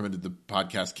that I recommended the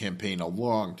podcast campaign a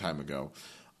long time ago,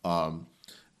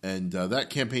 and that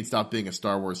campaign stopped being a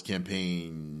Star Wars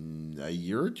campaign a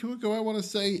year or two ago, I want to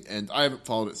say, and I haven't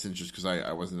followed it since just because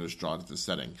I wasn't as drawn to the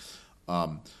setting.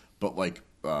 But like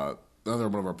another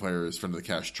one of our players, friend of the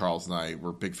cast, Charles, and I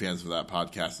were big fans of that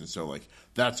podcast, and so like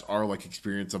that's our like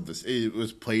experience of this. It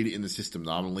was played in the system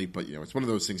nominally, but it's one of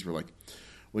those things where like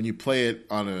when you play it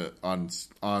on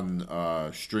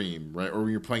stream, right, or when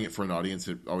you're playing it for an audience,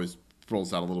 it always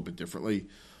rolls out a little bit differently.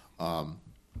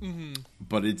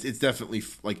 But it's definitely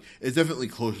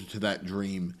it's closer to that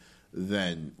dream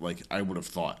than like I would have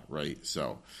thought, right?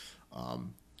 So,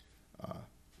 I'm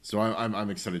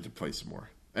excited to play some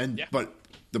more. But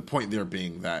the point there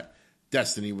being that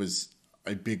Destiny was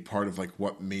a big part of like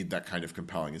what made that kind of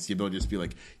compelling. It's the ability to just be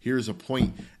like, here's a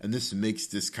point, and this makes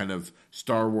this kind of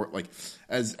Star Wars, like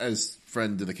as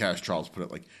friend of the cast Charles put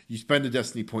it, like you spend a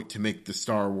Destiny point to make the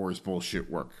Star Wars bullshit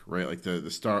work, right? Like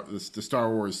the Star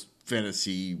Wars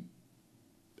fantasy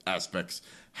aspects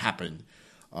happen.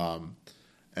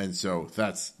 And so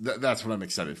that's what I'm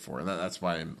excited for, and that's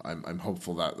why I'm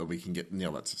hopeful that we can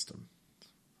nail that system.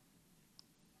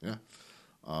 Yeah.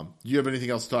 Do you have anything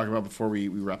else to talk about before we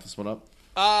wrap this one up?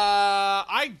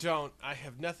 I don't. I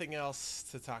have nothing else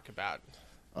to talk about.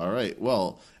 All right.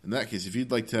 Well, in that case, if you'd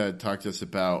like to talk to us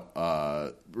about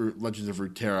Legends of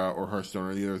Runeterra or Hearthstone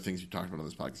or the other things we talked about on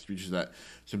this podcast, reach us at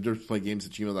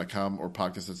somederpsplaygames@gmail.com or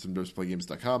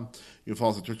podcast@somederpsplaygames.com. You can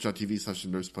follow us at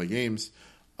twitch.tv/somederpsplaygames.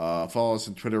 Follow us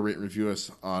on Twitter, rate and review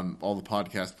us on all the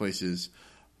podcast places.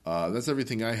 That's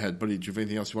everything I had. Buddy, do you have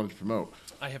anything else you wanted to promote?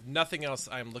 I have nothing else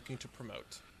I'm looking to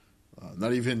promote.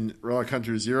 Not even Relic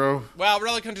Hunter Zero? Well,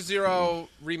 Relic Hunter Zero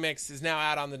Remix is now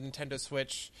out on the Nintendo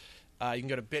Switch. You can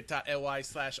go to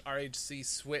bit.ly/RHC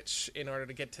Switch in order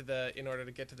to get to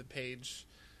the page.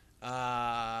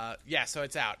 So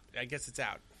it's out. I guess it's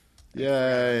out.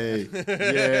 Yay!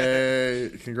 Yay!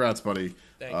 Congrats, buddy,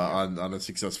 Thank you. on a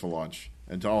successful launch,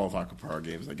 and to all of Aquapower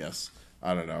Games, I guess.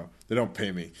 I don't know. They don't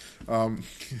pay me.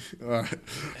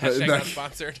 Hashtag not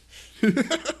sponsored.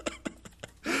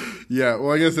 Yeah,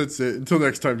 well, I guess that's it. Until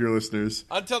next time, dear listeners.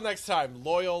 Until next time,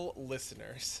 loyal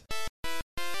listeners.